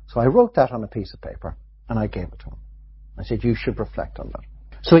 So I wrote that on a piece of paper and I gave it to him. I said, you should reflect on that.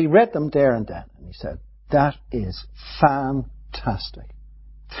 So he read them there and then and he said, that is fantastic.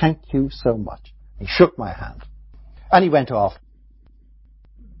 Thank you so much. He shook my hand and he went off.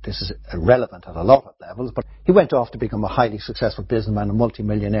 This is irrelevant at a lot of levels, but he went off to become a highly successful businessman, a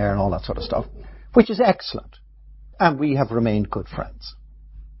multimillionaire and all that sort of stuff, which is excellent. And we have remained good friends.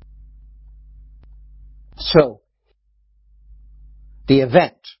 So, the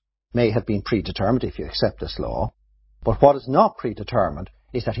event may have been predetermined if you accept this law, but what is not predetermined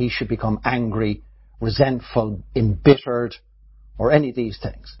is that he should become angry, resentful, embittered, or any of these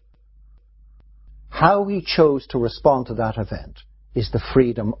things. How he chose to respond to that event is the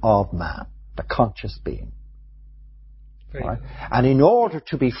freedom of man, the conscious being. Right? And in order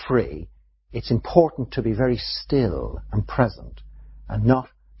to be free, it's important to be very still and present and not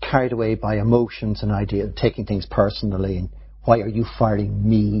carried away by emotions and ideas, taking things personally and why are you firing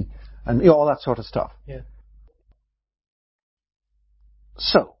me and all that sort of stuff. Yeah.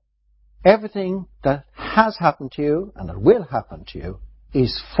 So, everything that has happened to you and that will happen to you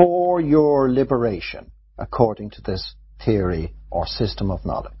is for your liberation according to this theory or system of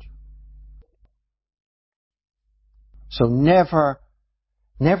knowledge. So never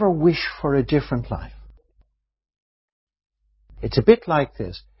wish for a different life. It's a bit like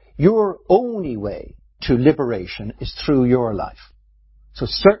this. Your only way to liberation is through your life. So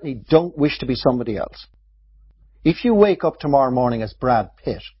certainly don't wish to be somebody else. If you wake up tomorrow morning as Brad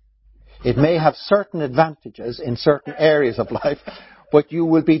Pitt, it may have certain advantages in certain areas of life, but you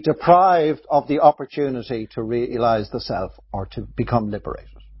will be deprived of the opportunity to realize the self or to become liberated.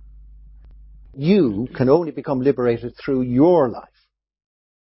 You can only become liberated through your life.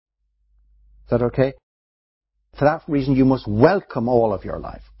 Is that okay? For that reason, you must welcome all of your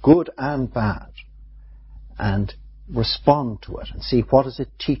life, good and bad, and respond to it and see what is it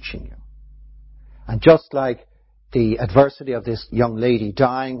teaching you. And just like the adversity of this young lady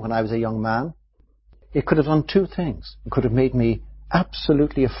dying when I was a young man, it could have done two things. It could have made me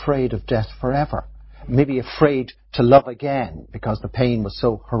absolutely afraid of death forever, maybe afraid to love again because the pain was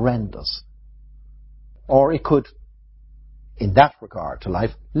so horrendous. Or it could, in that regard to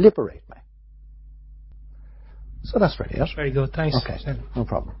life, liberate me. So that's really it. Very good, thanks. Okay, no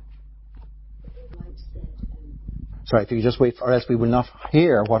problem. Sorry, if you could just wait, or else we will not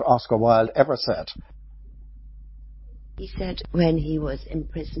hear what Oscar Wilde ever said. He said when he was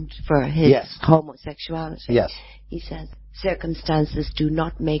imprisoned for his Yes. homosexuality, Yes. he says, circumstances do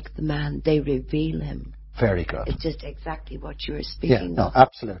not make the man, they reveal him. Very good. It's just exactly what you were Yeah, speaking no, of.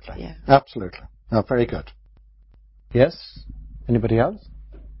 absolutely. Yeah. Absolutely. No, very good. Yes? Anybody else?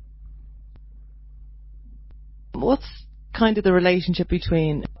 What's kind of the relationship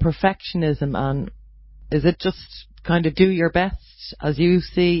between perfectionism and, is it just kind of do your best as you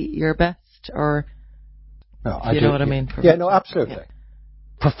see your best, or No, do you know what I mean? Yeah, no, absolutely.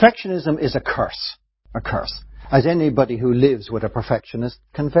 Yeah. Perfectionism is a curse. A curse. As anybody who lives with a perfectionist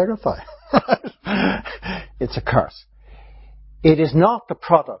can verify. It's a curse. It is not the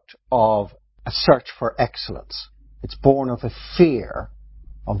product of a search for excellence. It's born of a fear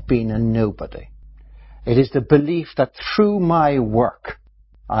of being a nobody. It is the belief that through my work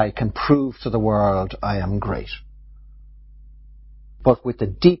I can prove to the world I am great. But with the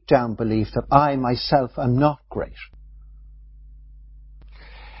deep down belief that I myself am not great.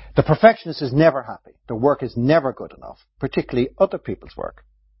 The perfectionist is never happy. The work is never good enough, particularly other people's work.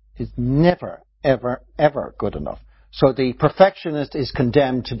 It's never, ever, ever good enough. So the perfectionist is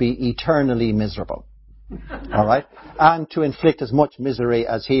condemned to be eternally miserable. All right? And to inflict as much misery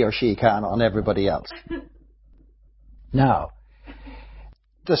as he or she can on everybody else. Now,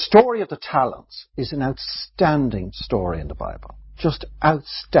 the story of the talents is an outstanding story in the Bible. Just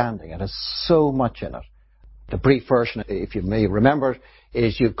outstanding. It has so much in it. The brief version, if you may remember,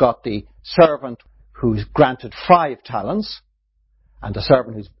 is you've got the servant who's granted 5 talents, and the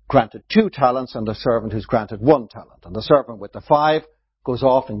servant who's granted 2 talents, and the servant who's granted 1 talent. And the servant with the 5 goes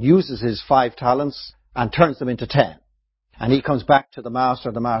off and uses his 5 talents and turns them into 10. And he comes back to the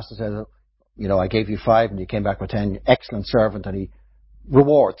master. The master says, you know, I gave you 5 and you came back with 10. Excellent servant. And he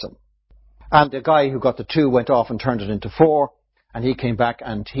rewards him. And the guy who got the 2 went off and turned it into 4. And he came back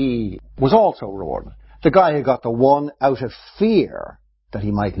and he was also rewarded. The guy who got the 1, out of fear that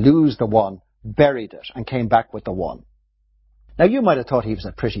he might lose the 1, buried it and came back with the 1. Now you might have thought he was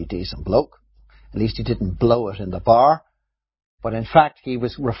a pretty decent bloke. At least he didn't blow it in the bar. But in fact he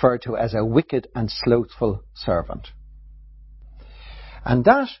was referred to as a wicked and slothful servant. And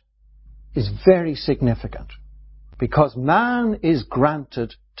that is very significant. Because man is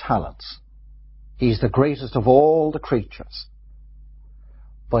granted talents. He's the greatest of all the creatures.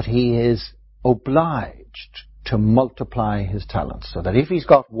 But he is obliged to multiply his talents. So that if he's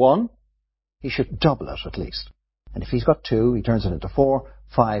got 1, he should double it at least. And if he's got 2, he turns it into 4,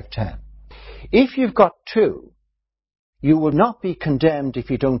 5, 10. If you've got 2, you will not be condemned if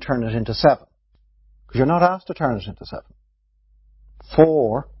you don't turn it into 7. Because you're not asked to turn it into 7.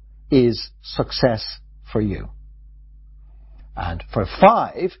 4 is success for you. And for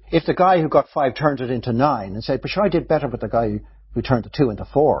 5, if the guy who got 5 turned it into 9 and said, but sure I did better with the guy who turned the 2 into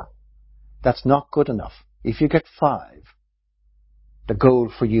 4, that's not good enough. If you get 5, the goal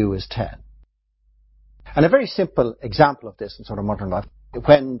for you is 10. And a very simple example of this in sort of modern life,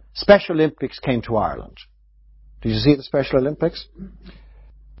 when Special Olympics came to Ireland. Did you see the Special Olympics?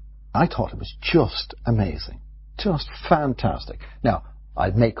 I thought it was just amazing. Just fantastic. Now,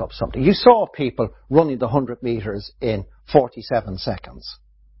 I'd make up something. You saw people running the 100 metres in 47 seconds.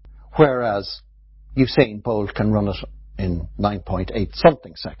 Whereas Usain Bolt can run it in 9.8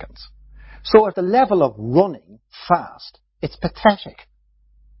 something seconds. So at the level of running fast, it's pathetic.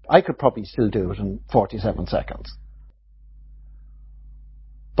 I could probably still do it in 47 seconds.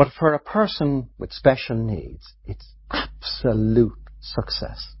 But for a person with special needs, it's absolute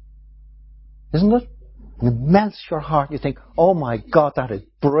success. Isn't it? And it melts your heart. You think, oh my God, that is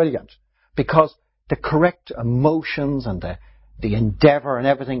brilliant. Because the correct emotions and the endeavour and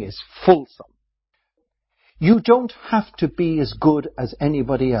everything is fulsome. You don't have to be as good as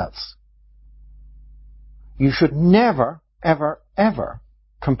anybody else. You should never, ever, ever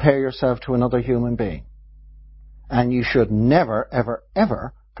compare yourself to another human being. And you should never, ever,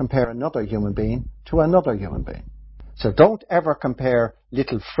 ever compare another human being to another human being. So don't ever compare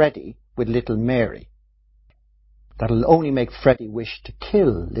little Freddie with little Mary. That'll only make Freddie wish to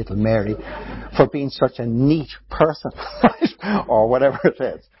kill little Mary for being such a neat person, right? Or whatever it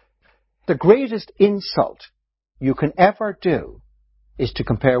is. The greatest insult you can ever do is to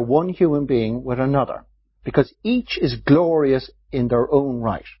compare one human being with another, because each is glorious in their own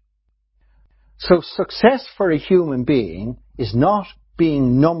right. So success for a human being is not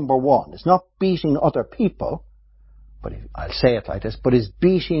being number one. It's not beating other people, but I'll say it like this, but is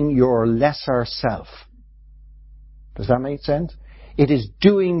beating your lesser self. Does that make sense? It is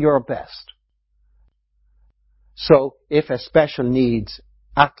doing your best. So if a special needs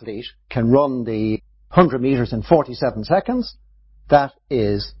athlete can run the 100 meters in 47 seconds, that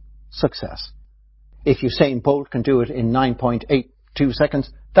is success. If Usain Bolt can do it in 9.82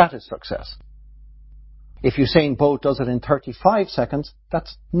 seconds, that is success. If Usain Bolt does it in 35 seconds,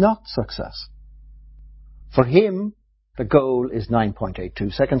 that's not success. For him, the goal is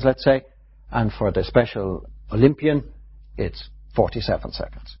 9.82 seconds, let's say, and for the Special Olympian, it's 47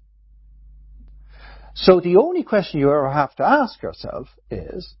 seconds. So the only question you ever have to ask yourself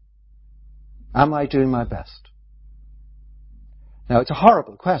is, am I doing my best? Now, it's a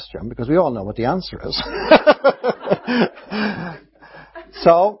horrible question because we all know what the answer is.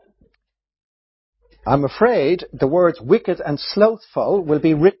 So, I'm afraid the words wicked and slothful will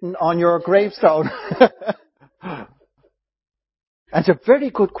be written on your gravestone. It's a very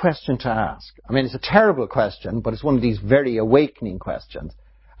good question to ask. I mean, it's a terrible question, but it's one of these very awakening questions.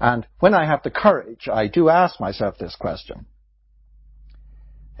 And when I have the courage, I do ask myself this question.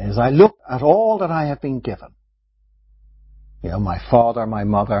 As I look at all that I have been given, my father, my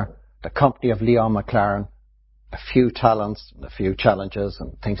mother, the company of Leon McLaren, a few talents, and a few challenges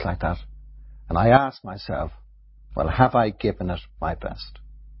and things like that. And I ask myself, well, have I given it my best?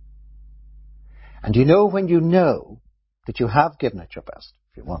 And when you know that you have given it your best,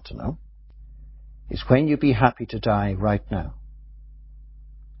 if you want to know, is when you be happy to die right now.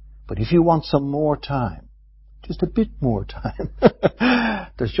 But if you want some more time, just a bit more time,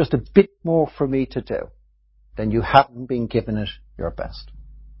 there's just a bit more for me to do, then you haven't been given it your best.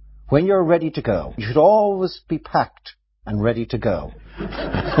 When you're ready to go, you should always be packed and ready to go.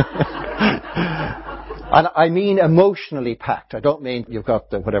 And I mean emotionally packed. I don't mean you've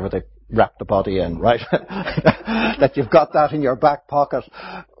got whatever they wrap the body in, right? That you've got that in your back pocket,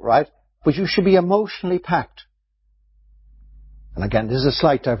 right? But you should be emotionally packed. And again, this is a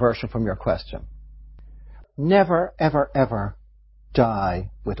slight diversion from your question. Never, ever, ever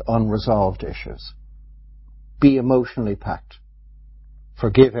die with unresolved issues. Be emotionally packed.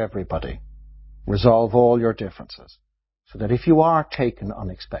 Forgive everybody. Resolve all your differences. So that if you are taken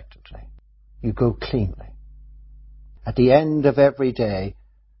unexpectedly, you go cleanly. At the end of every day,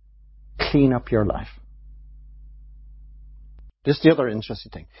 clean up your life. This is the other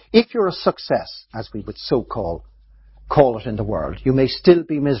interesting thing. If you're a success, as we would call it in the world, you may still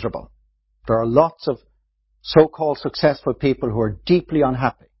be miserable. There are lots of so-called successful people who are deeply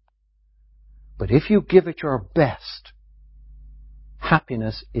unhappy. But if you give it your best,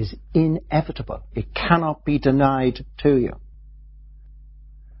 happiness is inevitable. It cannot be denied to you.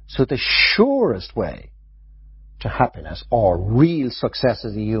 So the surest way to happiness or real success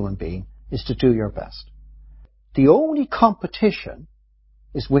as a human being is to do your best. The only competition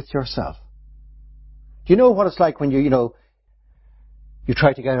is with yourself. Do you know what it's like when you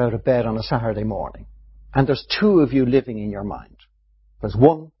try to get out of bed on a Saturday morning and there's two of you living in your mind? There's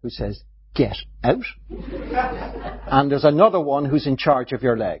one who says, get out, and there's another one who's in charge of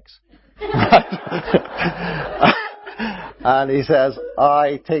your legs. And he says,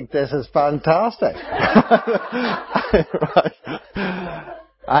 I think this is fantastic. Right?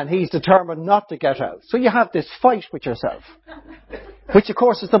 And he's determined not to get out. So you have this fight with yourself, which of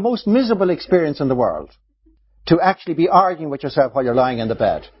course is the most miserable experience in the world, to actually be arguing with yourself while you're lying in the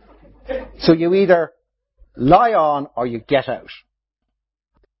bed. So you either lie on or you get out.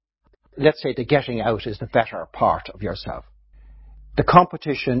 Let's say the getting out is the better part of yourself. The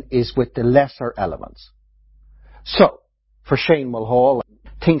competition is with the lesser elements. So, for Shane Mulhall,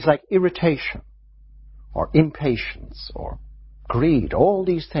 things like irritation or impatience or greed, all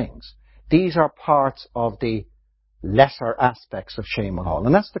these things, these are parts of the lesser aspects of Shane Mulhall.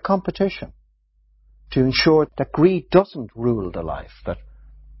 And that's the competition, to ensure that greed doesn't rule the life, that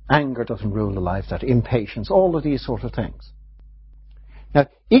anger doesn't rule the life, that impatience, all of these sort of things. Now,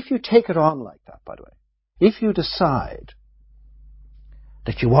 if you take it on like that, by the way, if you decide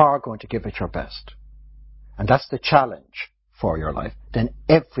that you are going to give it your best, and that's the challenge for your life, then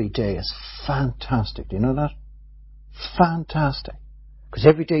every day is fantastic. Do you know that? Fantastic. Because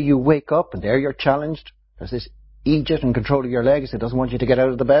every day you wake up and there you're challenged. There's this Egypt in control of your legs that doesn't want you to get out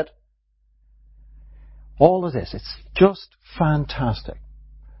of the bed. All of this, it's just fantastic.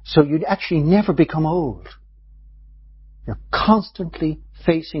 So you actually never become old. You're constantly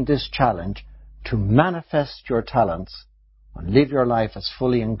facing this challenge to manifest your talents and live your life as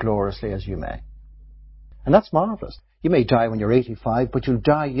fully and gloriously as you may. And that's marvellous. You may die when you're 85, but you'll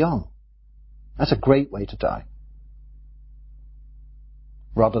die young. That's a great way to die.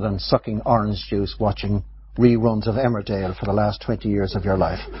 Rather than sucking orange juice watching reruns of Emmerdale for the last 20 years of your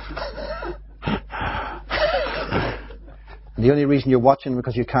life. And the only reason you're watching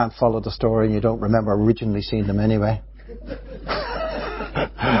because you can't follow the story and you don't remember originally seeing them anyway.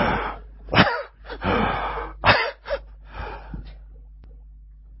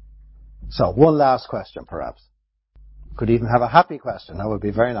 So, one last question, perhaps. Could even have a happy question. That would be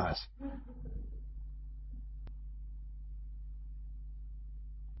very nice.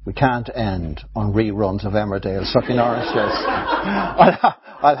 We can't end on reruns of Emmerdale sucking oranges.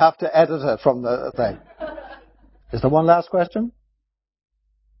 I'll have to edit it from the thing. Is there one last question?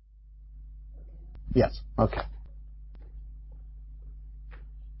 Yes. Okay.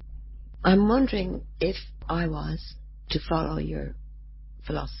 I'm wondering if I was to follow your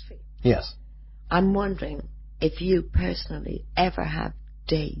philosophy. Yes. I'm wondering if you personally ever have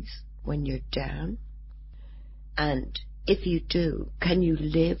days when you're down, and if you do, can you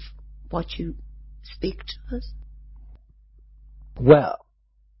live what you speak to us? Well,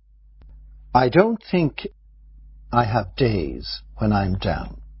 I don't think I have days when I'm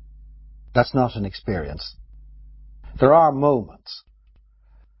down. That's not an experience. There are moments.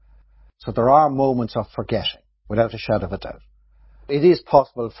 So there are moments of forgetting, without a shadow of a doubt. It is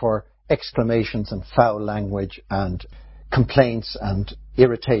possible for exclamations and foul language and complaints and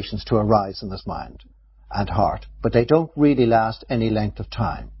irritations to arise in this mind and heart, but they don't really last any length of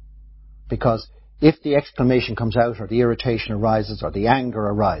time. Because if the exclamation comes out or the irritation arises or the anger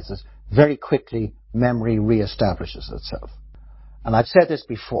arises, very quickly memory re-establishes itself. And I've said this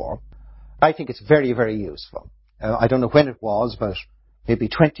before, I think it's very, very useful. I don't know when it was, but maybe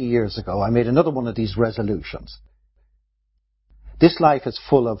 20 years ago, I made another one of these resolutions. This life is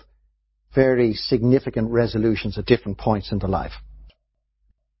full of very significant resolutions at different points in the life.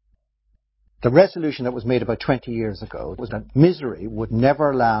 The resolution that was made about 20 years ago was that misery would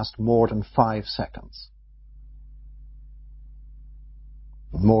never last more than 5 seconds.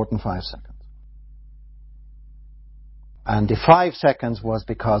 More than 5 seconds. And the 5 seconds was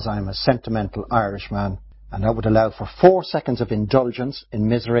because I'm a sentimental Irishman, and that would allow for 4 seconds of indulgence in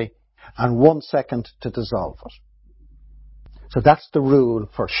misery and 1 second to dissolve it. So that's the rule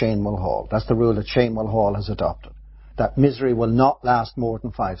for Shane Mulhall. That's the rule that Shane Mulhall has adopted. That misery will not last more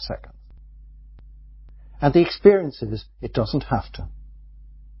than 5 seconds. And the experience is, it doesn't have to.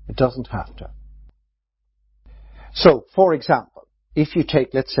 It doesn't have to. So, for example, if you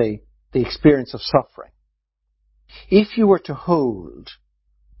take, let's say, the experience of suffering, if you were to hold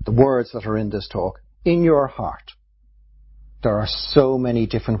the words that are in this talk in your heart, there are so many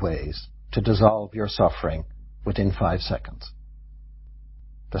different ways to dissolve your suffering within 5 seconds.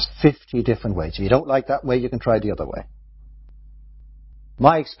 There's 50 different ways. If you don't like that way, you can try the other way.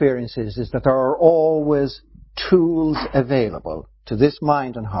 My experience is that there are always tools available to this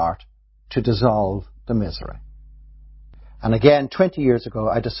mind and heart to dissolve the misery. And again, 20 years ago,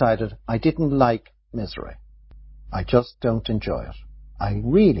 I decided I didn't like misery. I just don't enjoy it. I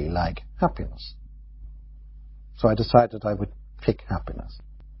really like happiness. So I decided I would pick happiness.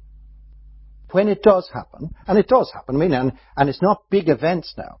 When it does happen, and it does happen, I mean, and it's not big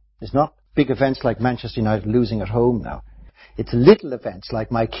events now. It's not big events like Manchester United losing at home now. It's little events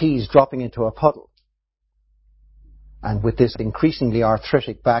like my keys dropping into a puddle. And with this increasingly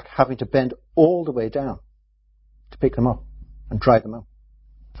arthritic back, having to bend all the way down to pick them up and dry them out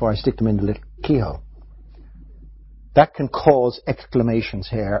before I stick them in the little keyhole. That can cause exclamations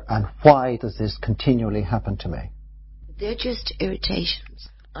here, and why does this continually happen to me? They're just irritations.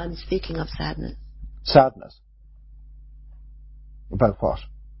 I'm speaking of sadness. Sadness? About what?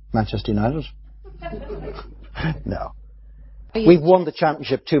 Manchester United? No. We've won the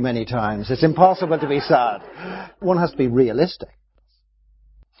championship too many times. It's impossible to be sad. One has to be realistic.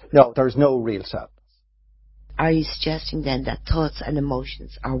 No, there's no real sadness. Are you suggesting then that thoughts and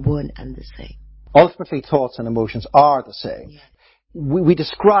emotions are one and the same? Ultimately, thoughts and emotions are the same. Yes. We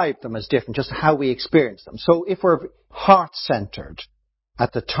describe them as different, just how we experience them. So if we're heart-centered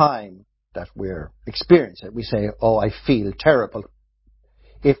at the time that we're experiencing it, we say, oh, I feel terrible.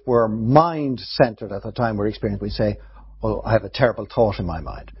 If we're mind-centered at the time we're experiencing it, we say, oh, I have a terrible thought in my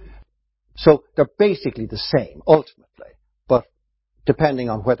mind. So they're basically the same, ultimately. But depending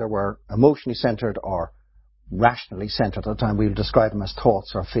on whether we're emotionally centered or rationally centered at the time, we'll describe them as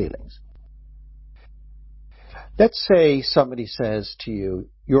thoughts or feelings. Let's say somebody says to you,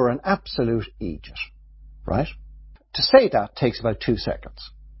 you're an absolute idiot, right? To say that takes about 2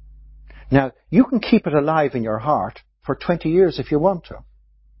 seconds. Now, you can keep it alive in your heart for 20 years if you want to.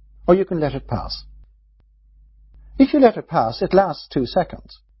 Or you can let it pass. If you let it pass, it lasts 2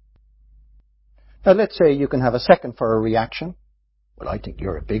 seconds. Now, let's say you can have a second for a reaction. Well, I think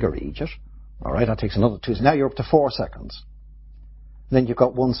you're a bigger idiot. All right, that takes another 2 seconds. Now you're up to 4 seconds. Then you've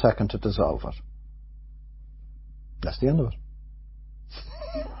got 1 second to dissolve it. That's the end of it.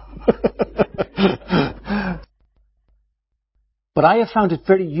 But I have found it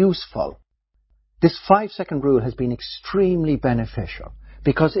very useful. This 5-second rule has been extremely beneficial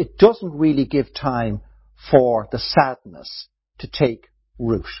because it doesn't really give time for the sadness to take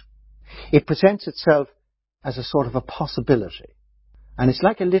root. It presents itself as a sort of a possibility. And it's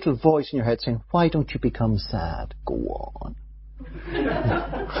like a little voice in your head saying, why don't you become sad? Go on.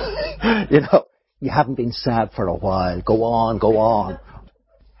 You haven't been sad for a while. Go on, go on.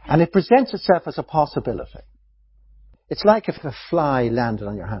 And it presents itself as a possibility. It's like if a fly landed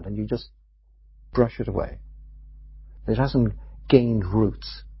on your hand and you just brush it away. It hasn't gained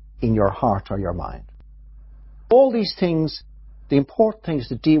roots in your heart or your mind. All these things, the important thing is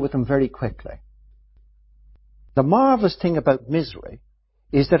to deal with them very quickly. The marvelous thing about misery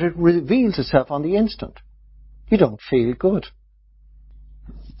is that it reveals itself on the instant. You don't feel good.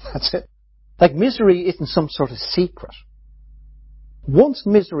 That's it. Like misery isn't some sort of secret. Once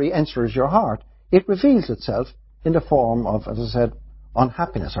misery enters your heart, it reveals itself in the form of, as I said,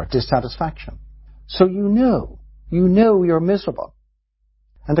 unhappiness or dissatisfaction. So you know you're miserable.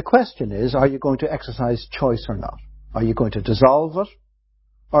 And the question is, are you going to exercise choice or not? Are you going to dissolve it?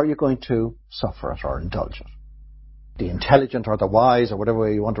 Or are you going to suffer it or indulge it? The intelligent or the wise, or whatever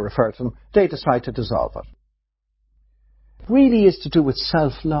way you want to refer to them, they decide to dissolve it. It really is to do with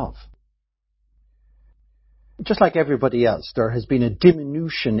self-love. Just like everybody else, there has been a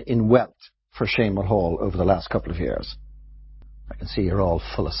diminution in wealth for Shaman Hall over the last couple of years. I can see you're all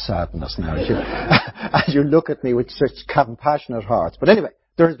full of sadness now as you look at me with such compassionate hearts. But anyway,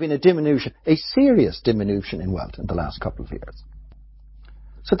 there has been a diminution, a serious diminution in wealth in the last couple of years.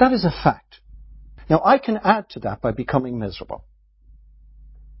 So that is a fact. Now, I can add to that by becoming miserable.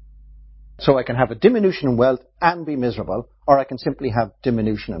 So I can have a diminution in wealth and be miserable, or I can simply have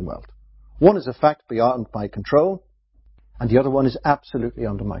diminution in wealth. One is a fact beyond my control, and the other one is absolutely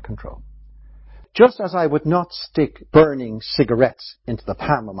under my control. Just as I would not stick burning cigarettes into the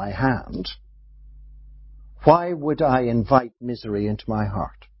palm of my hand, why would I invite misery into my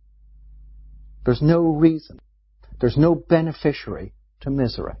heart? There's no reason. There's no beneficiary to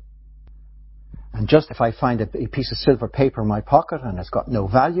misery. And just if I find a piece of silver paper in my pocket and it's got no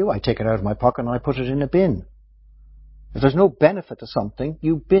value, I take it out of my pocket and I put it in a bin. If there's no benefit to something,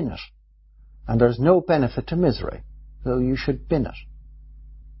 you bin it. And there's no benefit to misery, so you should bin it.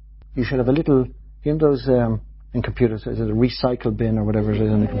 You should have a little, those in computers, is it a recycle bin or whatever it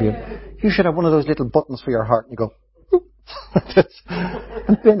is in the computer? You should have one of those little buttons for your heart and you go,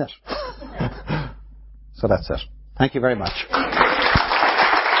 and bin it. So that's it. Thank you very much.